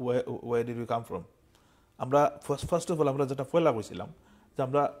 আমরা where did we come from? আমরা first of all আমরা যেটা পয়লা কইছিলাম যে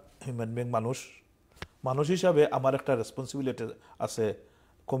আমরা হিউম্যান বিং মানুষ হিসাবে আমার একটা রেসপন্সিবিলিটি আছে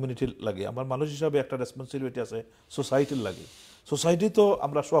কমিউনিটির লাগে আমার মানুষ হিসাবে একটা রেসপন্সিবিলিটি আছে সোসাইটির লাগে সোসাইটি তো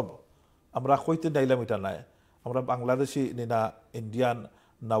আমরা সব আমরা কইতে নাইলাম এটা নাই আমরা বাংলাদেশি না ইন্ডিয়ান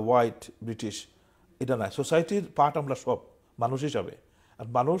না হোয়াইট ব্রিটিশ এটা নাই সোসাইটির পার্ট আমরা সব মানুষ হিসাবে আর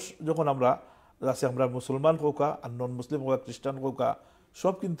মানুষ যখন আমরা আছে আমরা মুসলমান হোক আর নন মুসলিম হোক খ্রিস্টান হোক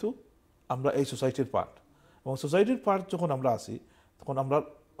সব কিন্তু আমরা এই সোসাইটির পার্ট এবং সোসাইটির পার্ট যখন আমরা আছি তখন আমরা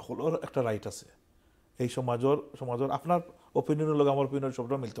হলোর একটা রাইট আছে এই সমাজের আপনার ওপিনিয়নের লগে আমার ওপিনিয়ন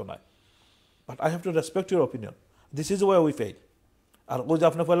সবটা মিলতো না but I have to respect your opinion this is why we fail আর ওই যে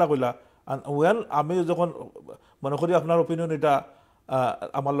আপনি পয়লা কইলা ওয়েল আমি যখন মনে করি আপনার ওপিনিয়ন এটা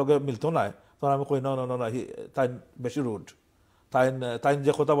আমার লগে মিলতো না তখন আমি কই না তাই বেশি রুড তাই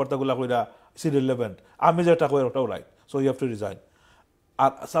যে কথাবার্তাগুলা কইরা ইটস ইররিলেভেন্ট আমি যেটা কই ওটাও right so you have to resign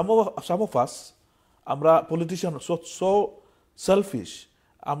R some of us আমরা পলিটিশিয়ান সো সেলফিশ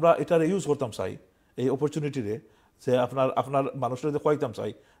আমরা এটার ইউজ করতাম চাই এই অপরচুনিটিরে যে আপনার মানুষের যে কইতাম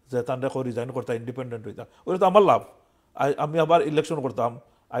চাই যে তান্ডে রিজাইন করতাম ইন্ডিপেন্ডেন্ট হইতাম ওটা তো আমার লাভ আমি আবার ইলেকশন করতাম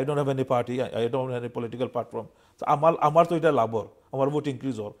I don't have any party I don't have any political platform আমার তো এটা লাভ আমার ভোট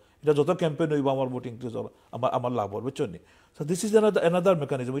ইনক্রিজ হল এটা যত ক্যাম্পেইন হইব আমার ভোট ইনক্রিজ হল আমার লাভ হল বুঝছেন নি so this is another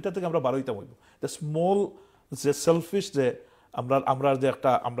mechanism এটা থেকে আমরা বারোইতাম হইব দ্য স্মল যে সেলফিশ যে আমরা যে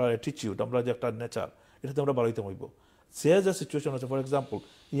একটা আমরা অ্যাটিটিউড আমরা যে একটা নেচার এটাতে আমরা বারোইতাম হইব যে সিচুয়েশন আছে ফর এক্সাম্পল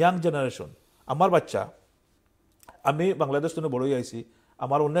ইয়াং জেনারেশন আমার বাচ্চা আমি বাংলাদেশ থেকে বড়ই আইছি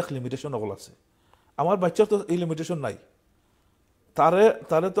আমার অনেক লিমিটেশন অকল আছে আমার বাচ্চার তো এই লিমিটেশন নাই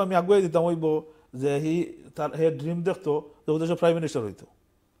তারে তো আমি আগুয়াই দিতাম হইব যে হে ড্রিম দেখতো যে ওদের প্রাইম মিনিস্টার হইতো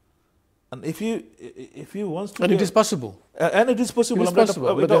and if he wants to and it is possible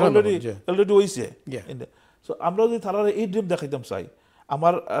এটা already হইছে সো আমরা যদি তারা এই ড্রিম দেখাইতাম চাই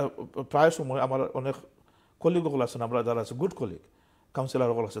আমার প্রায় সময় আমার অনেক কলিগ সকল আছেন আমরা যারা আছে গুড কলিগ কাউন্সিলর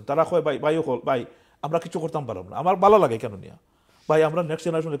সকল আছেন তারা কয় ভাই আমরা কিছু করতাম পারলাম না আমার ভালো লাগে কেন নিয়া ভাই আমরা নেক্সট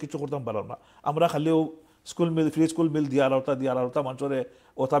জেনারেশনে কিছু করতাম পারলাম না আমরা খালিও স্কুল মিল ফ্রি স্কুল মিল দিয়ার আওতা মানুষরে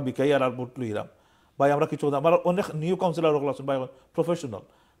ওটা বিকাই আর বুট লইরাম ভাই আমরা কিছু আমার অনেক নিউ কাউন্সিলর সকল আছেন ভাই প্রফেশনাল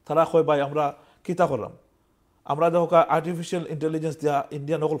তারা কয় ভাই আমরা কিতা করলাম আমরা দেখো আর্টিফিশিয়াল ইন্টেলিজেন্স দিয়া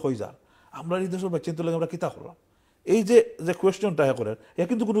ইন্ডিয়ান সকল হয়ে যা আমরা এই দেশের বাচ্চা তুলে আমরা কিতা করলাম এই যে কোয়েশ্চনটা করেন এ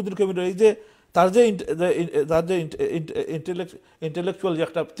কিন্তু কোনোদিন কেউ এই যে তার যে ইন্টেলেকচুয়াল যে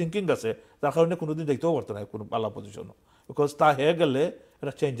একটা থিঙ্কিং আছে তার কারণে কোনোদিন দেখতেও পারতো না কোনো পালা পজিশনও বিকজ তা হয়ে গেলে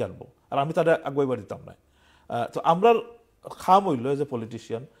এটা চেঞ্জ আনবো আর আমি তাদের আগুয়াইবার দিতাম না তো আমরা খাম হইল এজ এ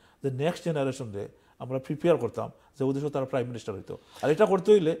পলিটিশিয়ান যে নেক্সট জেনারেশনে আমরা প্রিপেয়ার করতাম যে ওদের তারা প্রাইম মিনিস্টার হইতো আর এটা করতে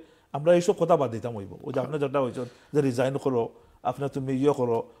হইলে আমরা এইসব কথা বাদ দিতাম হইব ওই যে আপনার যেটা হয়েছে যে রিজাইন করো আপনার তুমি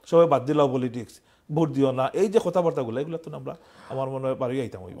করো সবাই বাদ দিলাও পলিটিক্স ভোট দিও না এই যে কথাবার্তাগুলো এগুলো তো আমরা আমার মনে হয় পারি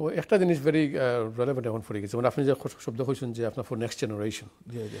আইতাম হইব একটা জিনিস ভেরি রেলেভেন্ট এখন পড়ে গেছে মানে আপনি যে শব্দ কইছেন যে আপনার ফর নেক্সট জেনারেশন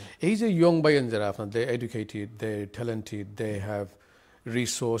এই যে ইয়ং বাইন যারা আপনার দে educated they talented they have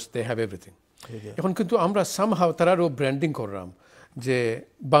resource they have everything এখন কিন্তু আমরা সামহাও তারারও ব্র্যান্ডিং করলাম যে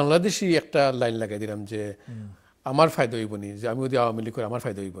বাংলাদেশি একটা লাইন লাগাই দিলাম যে আমার ফায়দা হইব নি যে আমি যদি আওয়ামী লীগ করি আমার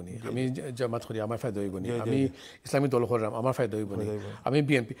ফায়দা হইব নি আমি জামাত করি আমার ফায়দা হইব নি আমি ইসলামী দল করলাম আমার ফায়দা হইব নি আমি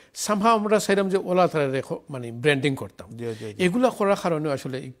বিএনপি সামহাও আমরা চাইলাম যে ওলা তারা মানে ব্র্যান্ডিং করতাম এগুলা করার কারণে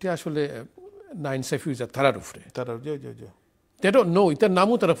আসলে এটা আসলে নাইন সাইফিউজার তারার উপরে they don't know এটার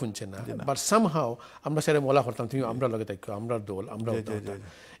নামও তারা শুনছে না বাট সামহাও আমরা সেটা বলা করতাম তুমি আমরা লগে থাকো আমরা দল আমরা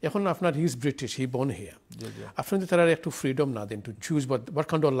এখন আপনার he is British he born here আপনি যদি তারা একটু ফ্রিডম না দেন to choose what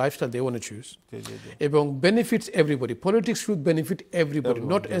kind of lifestyle they want to choose এবং benefits everybody politics should benefit everybody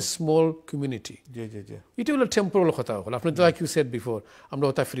not a small community এটা হলো টেম্পোরাল কথা হলো আপনি like you said before আমরা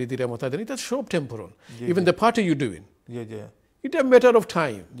ওটা ফ্রি দিলাম ওটা দেন এটা সব temporal even the party you doing এটা matter of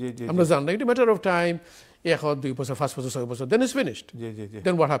time আমরা জানি এটা matter of time 1 2 বছর 5 বছর 6 বছর then it's finished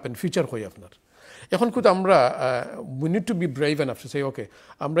then what happened future হয় আপনার এখন কিন্তু আমরা we need to be brave enough to say okay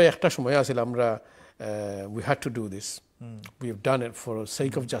আমরা একটা সময় আছিল আমরা we had to do this we have done it for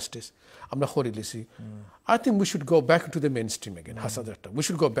sake of justice আমরা করে লিছি I think we should go back to the mainstream again হাসাদারটা we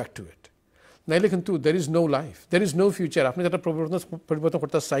should go back to it নাইলে কিন্তু there is no life there is no future আপনি যেটা পরিবর্তন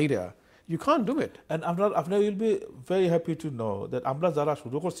করতে চাইরা you can't do it and আপনি will be very happy to know that আমরা যারা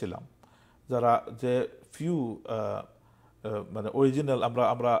শুরু করছিলাম যারা যে ফিউ মানে অরিজিনাল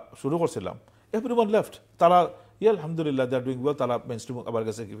আমরা শুরু করছিলাম এভরিওয়ান লেফট তারা আলহামদুলিল্লাহ দে আর ডুইং ওয়েল তারা মেইনস্ট্রিম আবার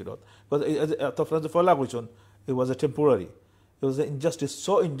গেছে কি বিরোধ তো ফ্রেন্ডস ফলা কইছেন ইট ওয়াজ এ টেম্পোরারি ইট ওয়াজ এ ইনজাস্টিস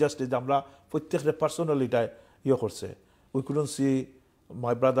সো ইনজাস্টিস আমরা প্রত্যেকটা পার্সোনালিটা করছে we couldn't C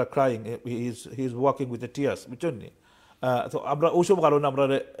my brother crying he is walking with the tears বুঝছেন নি তো আমরা ওইসব কারণে আমরা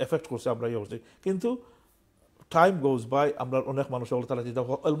এফেক্ট করছে আমরা করছি কিন্তু টাইম গোজ বাই আমরা অনেক মানুষ তারা চিন্তা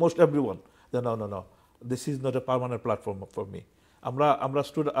almost everyone no this is not a permanent platform for me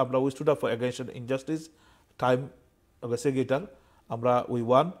we stood up for against injustice time গেছে গিটার আমরা we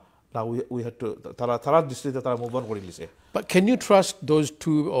won now we had to তারা দৃষ্টিতে তারা মুভ অন করে লিছে but can you trust those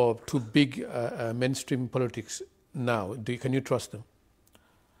two big mainstream politics now can you trust them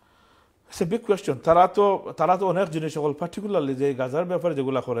it's a big question তারা তো অনেক জিনিস সকল পার্টিকুলারলি যে গাজার ব্যাপারে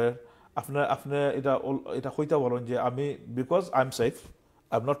যেগুলা করে আপনি এটা কইতা বলেন যে আমি because I am safe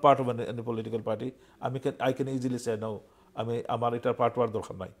I'm not part of any political party. I can easily say no. আমার এটা পার্ট হওয়ার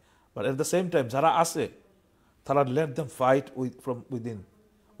দরকার নাই but at the same time যারা আছে তারা let them fight from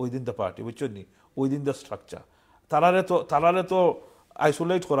within the party বুঝছেন নি within the structure তারারে তো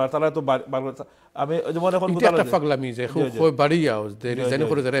আইসোলেট করা তারা তো আমি যেমন এখন একটা পাগলামি যে কই বাড়ি যাও যে রিজাইন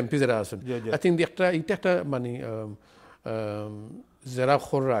করে যারা এমপি যারা আছেন আই থিংক একটা মানে যারা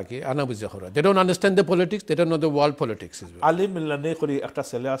খোরা কি আনা বুঝে খোরা they don't understand the politics they don't know the world politics Ali মিল্লানি করি একটা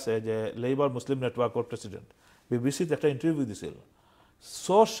ছেলে আছে যে লেবার মুসলিম নেটওয়ার্কের প্রেসিডেন্ট বিবিসিতে একটা ইন্টারভিউ দিছিল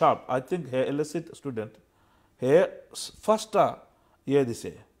so sharp I think hey LSC student হে ফার্স্টটা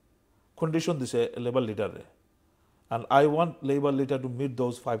দিছে কন্ডিশন দিছে labour লিডারে and I want labor leader to meet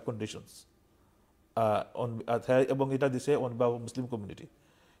those 5 conditions এবং এটা দিছে অন বা মুসলিম কমিউনিটি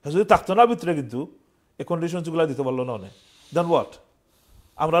যদি থাকতো না ভিতরে কিন্তু এই কন্ডিশনসগুলো দিতে পারলো না দেন হোয়াট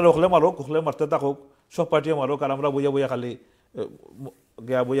আমরা রখলে মারুক হলে মারতে থাকুক সব পার্টিও মারুক আর আমরা বইয়া খালি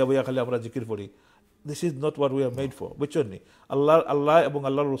বইয়া খালি আমরা জিকির পড়ি this is not what we are made for বুঝছেন নি আল্লাহ এবং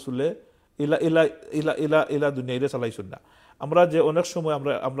আল্লাহর রসুলে ইলা ইলা ইলা ইলা ইলা দুনিয়ারে চালাইছেন না আমরা যে অনেক সময়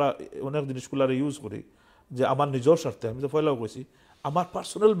আমরা অনেক জিনিসগুলারে ইউজ করি যে আমার নিজের স্বার্থে আমি তো পয়লাও কইছি আমার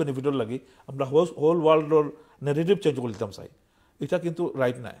পার্সোনাল বেনিফিটের লাগি আমরা হোল ওয়ার্ল্ডর নেগেটিভ চেঞ্জ করে দিতাম চাই এটা কিন্তু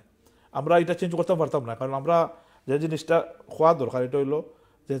রাইট নাই আমরা এটা চেঞ্জ করতে পারতাম না কারণ আমরা যে জিনিসটা খোয়া দরকার এটা হইলো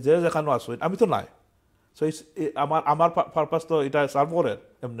যে যেখানে আসুন আমি তো নাই সো আমার পারপাস তো এটা সার্ভ করে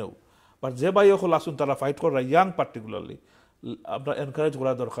এমনিও বাট যে ভাই হল আসুন তারা ফাইট করা ইয়াং পার্টিকুলারলি আমরা এনকারেজ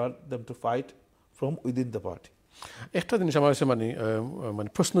করা দরকার them to fight from within the party একটা জিনিস আমার কাছে মানে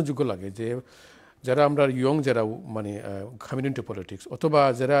প্রশ্নযোগ্য লাগে যে যারা আমরা ইয়ং যারা মানে কামিং ইনটু পলিটিক্স অথবা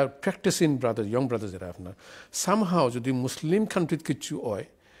যারা প্র্যাকটিসিং ব্রাদার ইয়ং ব্রাদার যারা আপনার সামহাও যদি মুসলিম কান্ট্রিতে কিছু হয়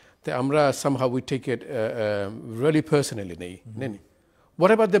তো আমরা somehow we take it really personally নেই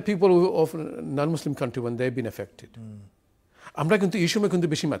what about the people of non Muslim country when they have been affected আমরা কিন্তু এই সময় কিন্তু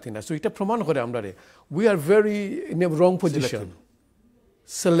বেশি মাতি না সো এটা প্রমাণ করে আমরা we are very in a wrong position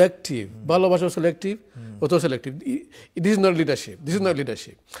selective ভালোবাসা selective অত selective this is not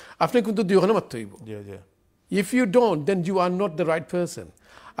leadership আপনি কিন্তু দুই ওখানে মারতে হইব if you don't then you are not the right person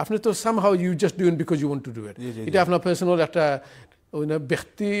আপনি তো somehow you just doing because you want to do it এটা আপনার পার্সোনাল একটা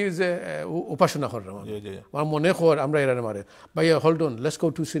ব্যক্তির যে উপাসনা করেন আমার মনে কর আমরা এরা মারে ভাইয়া hold on let's go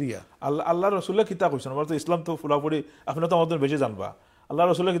to Syria আল্লাহ রসুল্লাহ কিতা কইছেন আমরা তো ইসলাম তো পুরাপুরি আপনি তো আমাদের বেশি জানবা আল্লাহ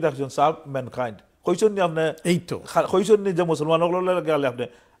রসুল্লাহ কিতা কইছেন সার্ভ ম্যানকাইন্ড কইছেন নি আপনি এই তো কইছেন নি যে মুসলমানগুলোর গেলে আপনি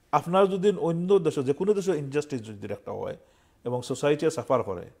আপনার যদি অন্য দেশে যে কোনো দেশে ইনজাস্টিস যদি একটা হয় এবং সোসাইটি সাফার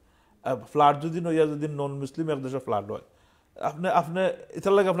করে ফ্লাড যদি নইয়া যদি নন মুসলিম এক দেশে ফ্লাড হয় আপনি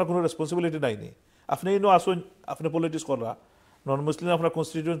এটার লাগে আপনার কোনো রেসপন্সিবিলিটি নাইনি আপনি ইনো আসুন আপনি পলিটিক্স করা নন মুসলিম আপনার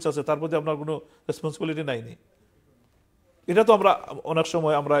কনস্টিটিউয়েন্স আছে তার প্রতি আপনার কোনো রেসপন্সিবিলিটি নাইনি এটা তো আমরা অনেক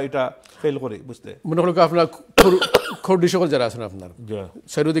সময় আমরা এটা ফেল করি বুঝতে মনে করেন আপনার খোর্ডি সকল যারা আছেন আপনার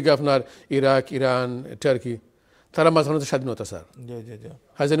চারিদিকে আপনার ইরাক ইরান টার্কি তারা মাঝখানে স্বাধীনতা sir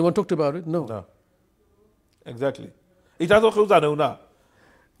has anyone talked about it no exactly এটা তো কেউ জানেও না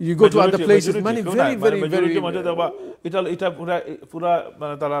you go to other places মানে very এটা পুরা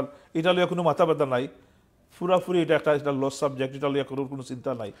মানে তারা ইটালিয়া কোনো মাথা ব্যথা নাই পুরাপুরি এটা একটা লস সাবজেক্ট ইটালিয়া কোনো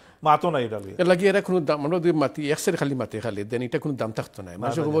চিন্তা নাই মাতো নাই ইটালিয়া এর লাগে এরা কোনো দাম আমরা যদি মাতি একসের খালি দেন এটা কোনো দাম থাকতো না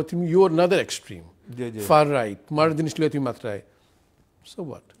মানুষ বলবো তুমি you R another extreme fur right তোমার জিনিসগুলো তুমি মাত্রায় সো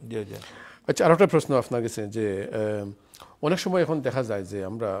হোয়াট আচ্ছা আর একটা প্রশ্ন আপনার কাছে যে অনেক সময় এখন দেখা যায় যে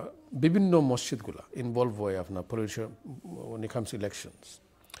আমরা বিভিন্ন মসজিদগুলা ইনভলভ হয়ে আপনার politician when it comes to elections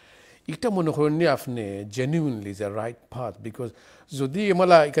এটা মনে করেন নি আপনি genuinely the right path because যদি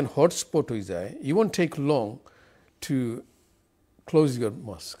এমালা এখানে হটস্পট হয়ে যায় you won't take long two close your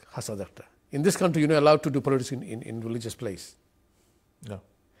মস্ক হাসাদ একটা in this country you know allowed to do politics in religious place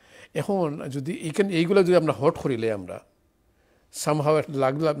এখন যদি এইগুলো যদি আমরা হট করিলে আমরা সামহাও একটা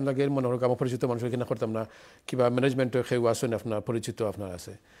লাগে মনে হয় আমার পরিচিত মানুষ এখানে করতাম না কিংবা ম্যানেজমেন্টে কেউ আসেন আপনার পরিচিত আপনার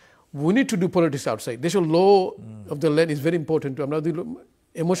আছে we need to do politics outside দেশ law of the land is very important আমরা যদি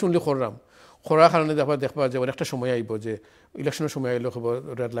ইমোশনালি করার কারণে দেখবা যে অনেকটা সময় আইব যে ইলেকশনের সময় আইলে খবর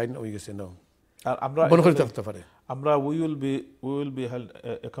রেড লাইন হয়ে গেছে না আর আমরা মনে করে থাকতে পারে আমরা we will be held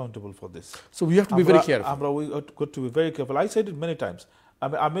accountable for this so we have to be very careful আমরা we got to be very careful I said it many times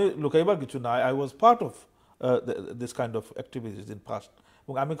আমি লুকাইবার কিছু না I was part of this kind of activities in past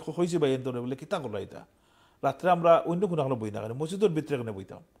এবং আমি কইছি ভাই and বলে কিতা করলা এটা রাতে আমরা অন্য কোনো বই না কেন মসজিদের ভিতরে কেন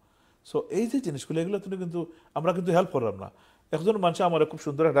বইতাম সো এই যে জিনিসগুলো এগুলো কিন্তু আমরা কিন্তু হেল্প করলাম না একজন মানুষ আমার খুব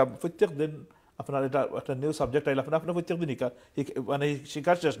সুন্দর একটা প্রত্যেক দিন আপনার এটা একটা নিউ সাবজেক্ট আইলে আপনার প্রত্যেক দিন মানে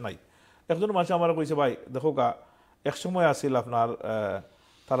শিকার শেষ নাই একজন মানুষ আমার কইছে ভাই দেখো এক সময় আসিল আপনার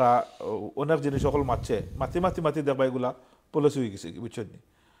তারা অনেক জিনিস সকল মাতি দেখবা এগুলা পলিসি হয়ে গেছে বুঝছেন নি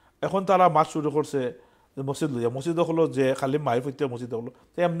এখন তারা মাছ শুরু করছে মসজিদ লইয়া মসজিদ হলো যে খালি মায়ের প্রত্যেক মসজিদ হলো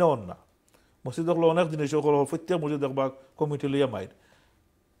এমনি অন না মসজিদ হলো অনেক জিনিস সকল প্রত্যেক মসজিদ দেখবা কমিটি লইয়া মায়ের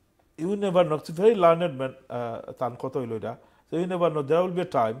you never know it's very learned man তান কত হইল এটা so you never know there will be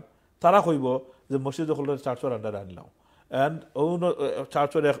a time তারা কইব যে মসজিদ হলো চার্চের আন্ডারে আনলাম এন্ড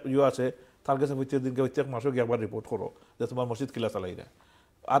চার্চের ইউ আছে তার কাছে প্রত্যেক দিনকে প্রত্যেক মাসে গিয়ে একবার রিপোর্ট করো যে তোমার মসজিদ কিলা চালাই না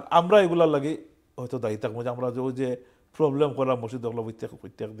আর আমরা এগুলার লাগি হয়তো দায়ী থাকবো যে আমরা যে প্রবলেম করা মসজিদ হলো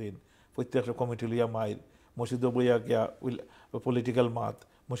প্রত্যেক দিন প্রত্যেক কমিটি লিয়া মাইল মসজিদে বইয়া গিয়া পলিটিক্যাল মাত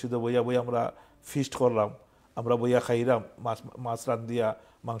মসজিদে বইয়া আমরা ফিস্ট করলাম আমরা বইয়া খাইলাম মাছ রান্ধিয়া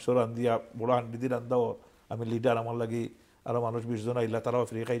মাংস রান্ধিয়া বড় হান্ডি দিয়ে রান্ধাও আমি লিডার, আমার লাগি আরো মানুষ 20 জন আইলা, তারাও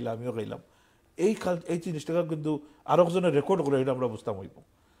ফ্রি খাইলা, আমিও খাইলাম। এই জিনিসটাকে কিন্তু আরো একজনের রেকর্ড করে, এটা আমরা বুঝতাম হইব।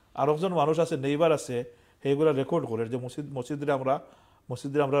 আর একজন মানুষ আছে, নেইবার আছে, সেইগুলা রেকর্ড করে যে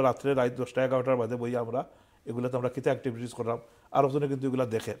মসজিদে আমরা রাত্রে রাত 10টা 11টার বাদে বই আমরা এগুলাতে আমরা কিতা অ্যাক্টিভিটিস করলাম, আর একজনে কিন্তু এগুলা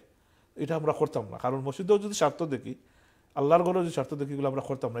দেখেন। এটা আমরা করতাম না, কারণ মসজিদেও যদি স্বার্থ দেখি, আল্লাহর ঘরেও যদি স্বার্থ দেখি, এগুলো আমরা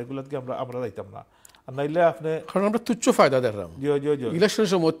করতাম না, এগুলাকে আমরা যাইতাম না। আর নাইলে আপনি, কারণ আমরা তুচ্ছ ফায়দা দেখলাম ইলেকশনের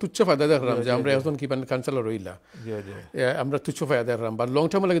সময়, তুচ্ছ ফায়দা দেখলাম যে আমরা এখন কি কাউন্সিলর হইলা, আমরা তুচ্ছ ফায়দা দেখলাম। বা লং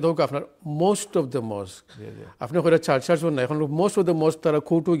টার্ম লাগে ধরুক আপনার মোস্ট অফ দ্য মস্ক, আপনি করে চার্চ না, এখন মোস্ট অফ দ্য মস্ক তারা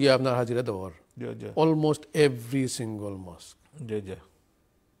কোর্টও গিয়ে আপনার হাজিরা দেওয়ার, অলমোস্ট এভরি সিঙ্গল মস্ক।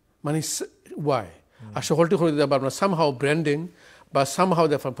 মানে ওয়াই আর সকলটি করে দিতে আপনার সামহাও ব্র্যান্ডিং বা সামহাও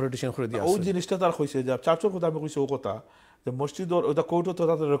দেখার পলিটিশিয়ান করে দিয়ে ওই জিনিসটা তার হয়েছে যে চার্চের কথা আমি কইছি, ও কথা যে মসজিদর ওটা কোর্টও তো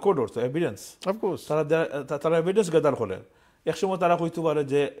তাদের রেকর্ড হচ্ছে, এভিডেন্স, অফকোর্স তারা এভিডেন্স গ্যাদার করে। একসময় তারা কইতে পারে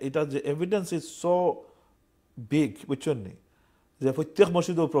যে এটা যে এভিডেন্স ইজ সো বিগ, বুঝছেন নি, যে প্রত্যেক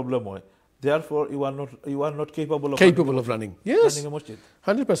মসজিদেও প্রবলেম হয়, therefore you are not capable of running a mosjid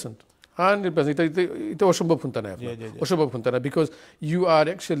 100%. এটা অসম্ভব শুনতে না, অসম্ভব শুনতে না, বিকজ ইউ আর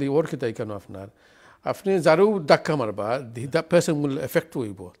অ্যাকচুয়ালি ওর খেতাই কেন আপনার আপনি যারও ধাক্কা মারবা, দ্যাট পারসন উইল এফেক্ট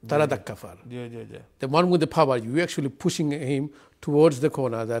হইব, তারা ধাক্কা ফার মন মধ্যে পাওয়ার you actually pushing him towards the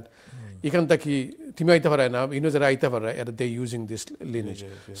corner that এখান থেকে তুমি আইতে পারে না, ইনো যারা আইতে পারে এটা দে ইউজিং দিস লিনেজ।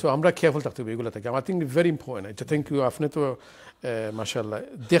 সো আমরা কেয়ারফুল থাকতে হবে এগুলো থেকে। I think very important. আচ্ছা, থ্যাংক ইউ। আপনি তো মাশাআল্লাহ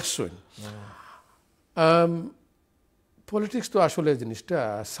দেখছেন পলিটিক্স তো আসলে জিনিসটা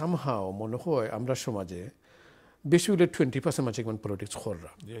সামহাও মনে হয় আমরা সমাজে বেশি হলে 20% মানুষ এখন পলিটিক্স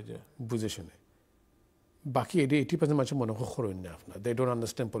খররা বুঝে শুনে, বাকি 80% মানুষ মনে হয় খরই না আপনার, দে ডোন্ট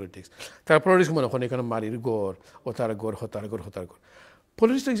আন্ডারস্ট্যান্ড পলিটিক্স। তারা পলিটিক্স মনে হয় এখানে মারির গড় ও তার গড় হতার গড় হতার গড়।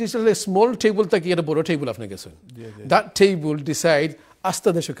 পলিটিক্স স্মল টেবল থাকি একটা বড় টেবল আপনি গেছেন, দ্যাট টেবল ডিসাইড আস্থা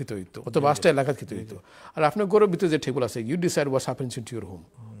দেশে খেতে হইতো অথবা আস্থা এলাকা খেতে হইতো, আর আপনার গড়ের ভিতরে যে টেবল আছে you decide what's happens in to your home,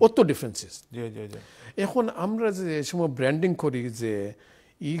 অত ডিফারেন্সেস। এখন আমরা যে সময় ব্র্যান্ডিং করি যে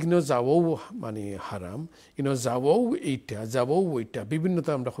ইগনো যাবও মানে হারাম, ইনো যাবও এইটা যাবও ওইটা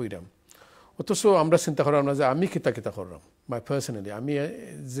বিভিন্নতা আমরা হইরাম, অথচ আমরা চিন্তা করলাম না যে আমি কিতা কিতা করলাম মাই পার্সোনালি, আমি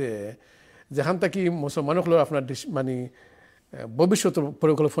যে যেখান থেকে মুসলমান হলো আপনার মানে ভবিষ্যতের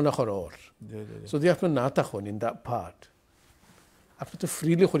পরিকল্পনা করার যদি আপনি না থাকুন ইন দ্যাট পার্ট, আপনি তো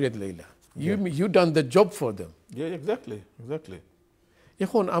ফ্রিলি করিয়ে দিলাইলা, you done the job for them. Exactly.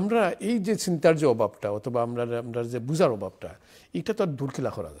 এখন আমরা এই যে চিন্তার যে অভাবটা অথবা আমরা যে বুঝার অভাবটা, এটা তো আর দূর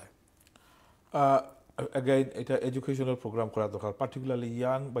খেলা করা যায়। অ্যাগেইন এটা এডুকেশনাল প্রোগ্রাম করা দরকার, পার্টিকুলারলি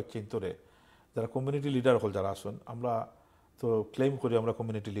ইয়াং বা চিন্তরে যারা কমিউনিটি লিডার হল যারা আসুন, আমরা তো ক্লেম করি আমরা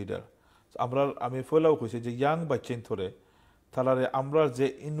কমিউনিটি লিডার, আমি ফলাও কইছি যে ইয়াং বা চিন্তরে তারারে আমরা যে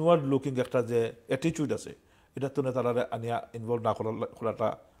ইনওয়ার্ড লুকিং একটা যে অ্যাটিটিউড আছে এটা তো তারারে আনিয়া ইনভলভ না করাটা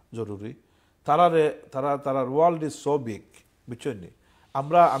জরুরি। তারার ওয়ার্ল্ড ইজ সো বিগ, বুঝছেন নি। আমি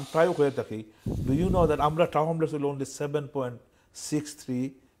প্রায় হয়ে থাকি, ডু ইউ নো দ্যাট আমরা town hall only 7.63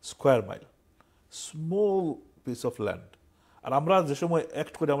 square mile, small piece of land. আর আমরা যে সময়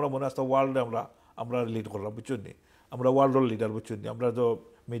অ্যাক্ট করি আমরা মনে আসতে ওয়ার্ল্ডে আমরা লিড করলাম, বুঝছেন নি, আমরা ওয়ার্ল্ডের লিডার, বুঝছেন নি। আমরা যে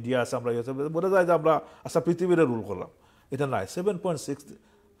মিডিয়া আছে আমরা বলে যায় যে আমরা আচ্ছা পৃথিবীর রুল করলাম, এটা নাই।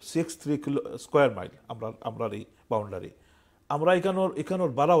 7.63 স্কোয়ার মাইল আমরা এই বাউন্ডারি। আমরা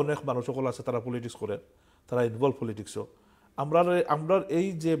এখানোর বারা অনেক মানুষ সকল আছে, তারা পলিটিক্স করে, তারা ইনভলভ পলিটিক্সও। আমরা এই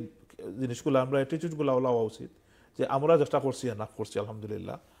যে জিনিসগুলো আমরা অ্যাটিটিউডগুলো হওয়া উচিত যে আমরা চেষ্টা করছি না করছি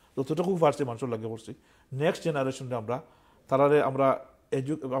আলহামদুলিল্লাহ, যতটুকু পারছি মানুষের লাগে করছি। নেক্সট জেনারেশনে আমরা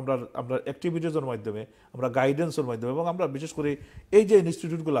অ্যাক্টিভিটিজের মাধ্যমে, আমরা গাইডেন্সের মাধ্যমে, এবং আমরা বিশেষ করে এই যে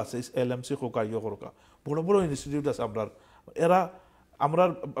ইনস্টিটিউটগুলো আছে এলএমসি হোকা ইয়ে হোকা বড় বড় ইনস্টিটিউট আছে আমরা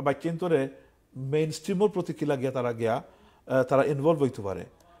বাচ্চান্তরে মেইন স্ট্রিমের প্রতি কিলা গিয়া তারা ইনভলভ হইতে পারে,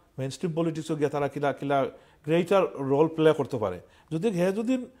 মেইন স্ট্রিম পলিটিক্সও গিয়া তারা কিলা গ্রেটার রোল প্লে করতে পারে। যদি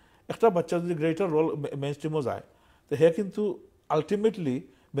একটা বাচ্চা যদি গ্রেটার রোল মেইন স্ট্রিমও যায়, তো হে কিন্তু আলটিমেটলি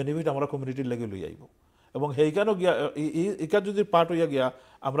বেনিফিট আমরা কমিউনিটির লেগে লই আইব, এবং সেইখানেও গিয়া এখান যদি পার্ট হইয়া গিয়া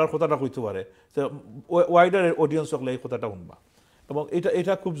আমরা কথাটা কইতে পারে, ওয়াইডার অডিয়েন্স হলে এই কথাটা শুনবা, এবং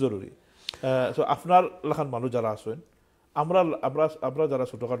এটা খুব জরুরি। তো আপনার লেখান মানুষ যারা আছেন, আমরা যারা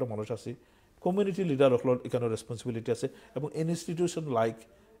ছোটখাটো মানুষ আছি, কমিউনিটি লিডার হল এখানে রেসপন্সিবিলিটি আছে, এবং ইনস্টিটিউশন লাইক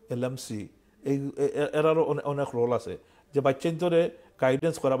এলএমসি এরারও অনেক রোল আছে, যে বাচ্চান্তরে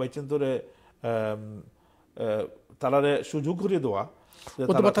গাইডেন্স করা, বাচ্চান্তরে তারারে সুযোগ করে দেওয়া,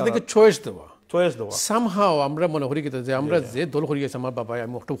 তাদেরকে চয়েস দেওয়া। সামহাও আমরা মনে করি যে আমরা যে দল করি গেছি আমার বাবা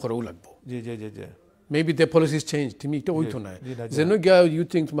আমি একটু করেও লাগবো, maybe their policies changed. To me, it oito na. Zeno gya you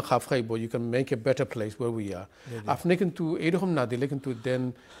think ma khaf khaibo, you can make a better place where we are. Afne kintu erokom na dile kintu then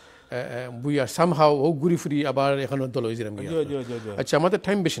we are somehow guri free abar ekhano dolo iziram gya. Acha amader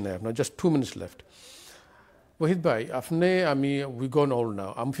time beshi na apna, just 2 minutes left. Ohid ভাই আপনি we gone old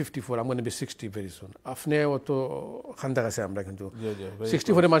now, um 54, um gonna be 60 very soon. আপনি অত খান্দা আছে আমরা কিন্তু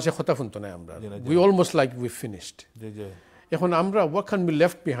 64 মানুষের কথা শুনতো না আমরা, we almost like we finished. এখন আমরা watt can be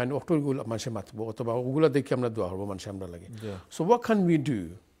left behind, অক্টোগুলো মানুষে মাতবো অথবা ওগুলো দেখে আমরা দোয়া হবো মানুষে আমরা লাগে। So watt can we do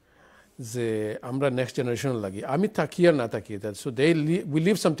যে আমরা নেক্সট জেনারেশন লাগি, আমি তাকিয়ে আর না তাকিয়ে, so they we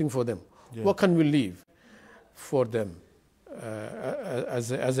live something for them, watt can we live for them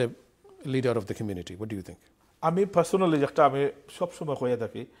as a leader of the community? What do you think? আমি পার্সোনালি একটা আমি সবসময় কইয়া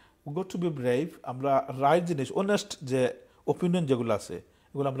থাকি, গো টু বি ব্রেভ। আমরা রাইট জিনিস, অনেস্ট যে ওপিনিয়ন যেগুলো আছে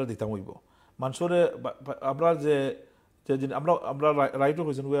এগুলো আমরা দিতাম হইব মানুষের। আমরা যে আমরা আমরা রাইটও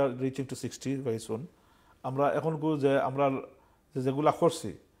হয়েছেন, we are reaching two 60 very soon. আমরা এখন যে আমরা যেগুলা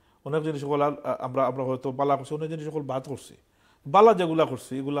করছি অনেক জিনিস সকল আমরা আমরা হয়তো বালা করছি, অনেক জিনিস সকল বাদ করছি। বালা যেগুলা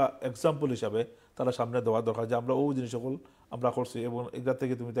করছি এগুলা এক্সাম্পল হিসাবে তারা সামনে দেওয়া দরকার যে আমরা ও জিনিস সকল আমরা করছি, এবং এটার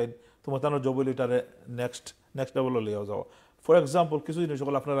থেকে তুমি তাই তোমার তার জবলিটারে নেক্সট লেভেল লিয়ে যাও। ফর এক্সাম্পল কিছু জিনিস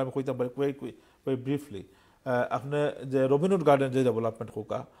সকল আপনারা আমি কইতাম পারি ভেরি ব্রিফলি। আপনি যে রবিনহুড গার্ডেন যে ডেভেলপমেন্ট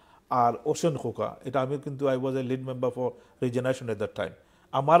খোকা আর ওশেন খোকা, এটা আমি কিন্তু I was A lead member for regeneration at that time.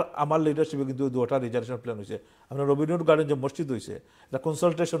 আমার লিডারশিপে কিন্তু দুটা রিজেনারেশন প্ল্যান হয়েছে। আপনার রবিনহুড গার্ডেন যে মসজিদ হয়েছে এটা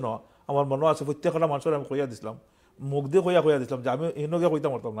কনসালটেশনও আমার মনে আছে, প্রত্যেকটা মানুষের আমি কইয়া দিছিলাম, মুখ দিয়ে কইয়া দিছিলাম যে আমি এনকে কইতে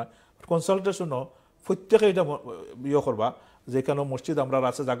পারতাম না। কনসালটেশনও প্রত্যেকে এটা করবা যে কেন মসজিদ আমরা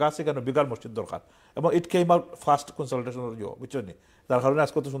আছে জায়গা আছে কেন বিগার মসজিদ দরকার, এবং ইট কেম আউট ফার্স্ট কনসালটেশন বুঝছেন নি, যার কারণে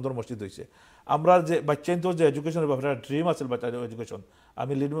আজকে কত সুন্দর মসজিদ হয়েছে। আমরা যে বাচ্চা তো যে এডুকেশনের ব্যাপারে ড্রিম আছে বাচ্চা এডুকেশন,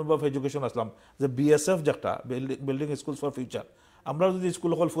 আমি লিড মেম্বার অফ এডুকেশন আসলাম যে বিএসএফ যে একটা বিল্ডিং স্কুল ফর ফিউচার। আমরা যদি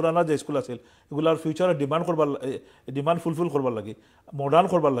স্কুল হল পুরানা যে স্কুল আছে এগুলার ফিউচারে ডিমান্ড ফুলফিল করবার লাগি, মডার্ন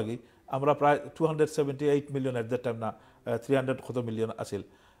করবার লাগি আমরা প্রায় 278 মিলিয়ন এট দ্যাট টাইম না 300 কত মিলিয়ন আছিল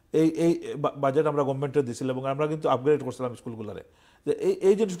এই বাজেট আমরা গভর্নমেন্টে দিয়েছিল, এবং আমরা কিন্তু আপগ্রেড করছিলাম স্কুলগুলোরে। যে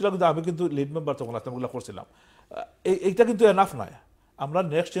এই জিনিসগুলো কিন্তু আমি কিন্তু লিড মেম্বার তখন আসলাম ওগুলো করছিলাম। এইটা কিন্তু এনাফ নয়, আমরা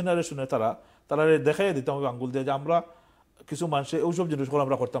নেক্সট জেনারেশনে তারা দেখাই দিতাম আঙ্গুল দিয়ে যে আমরা কিছু মানুষের ওইসব জিনিসগুলো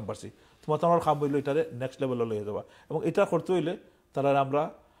আমরা করতাম পারছি, তোমার তো আমার খাম হইলো এটারে নেক্সট লেভেলে লয়ে যাওয়া, এবং এটা করতে হইলে তারা আমরা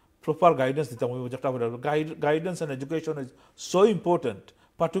প্রপার গাইডেন্স দিতাম। Guidance and education is so important,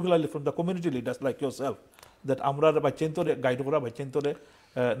 particularly from the community leaders like yourself, that আমরা বাচ্চান্তরে গাইড করা, বাচ্চান্তরে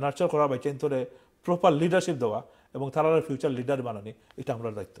নার্চার করা, বাচ্চান্তরে প্রপার লিডারশিপ দেওয়া এবং তারা ফিউচার লিডার বানানি, এটা আমরা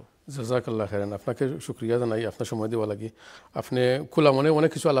দায়িত্ব। জাযাকাল্লাহ খাইরান, আপনাকে শুকরিয়া জানাই আপনার সময় দেওয়া লাগি। আপনি খোলা মনে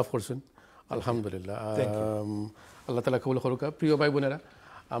অনেক কিছু আলাপ করছেন, আলহামদুলিল্লাহ। আল্লাহ তাআলা কবুল করুক। প্রিয় ভাই বোনেরা,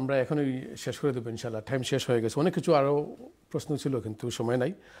 আমরা এখনই শেষ করে দেবো ইনশাআল্লাহ, টাইম শেষ হয়ে গেছে। অনেক কিছু আরও প্রশ্ন ছিল কিন্তু সময়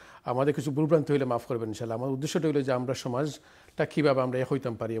নাই। আমাদের কিছু ভুলভ্রান্তি হইলে মাফ করবেন ইনশাআল্লাহ। আমার উদ্দেশ্যটা হইলো যে আমরা সমাজটা কীভাবে আমরা এক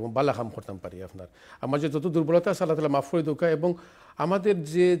হইতাম পারি এবং বালা কাম করতাম পারি। আমার যে যত দুর্বলতা আছে আল্লাহ তাআলা মাফ করে দোকা, এবং আমাদের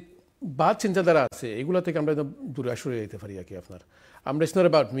যে বাদ চিন্তাধারা আছে এগুলো থেকে আমরা একদম দূরে সরে যেতে পারি আর কি। আমরা it's not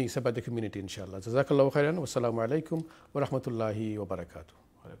about me, it's about the community ইনশাআল্লাহ। জাযাকাল্লাহু খাইরান। আসসালামু আলাইকুম ওয়া রাহমাতুল্লাহি ওয়া বারাকাতুহু।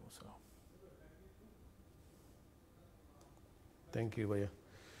 ওয়ালাইকুম আসসালাম। থ্যাংক ইউ ভাইয়া।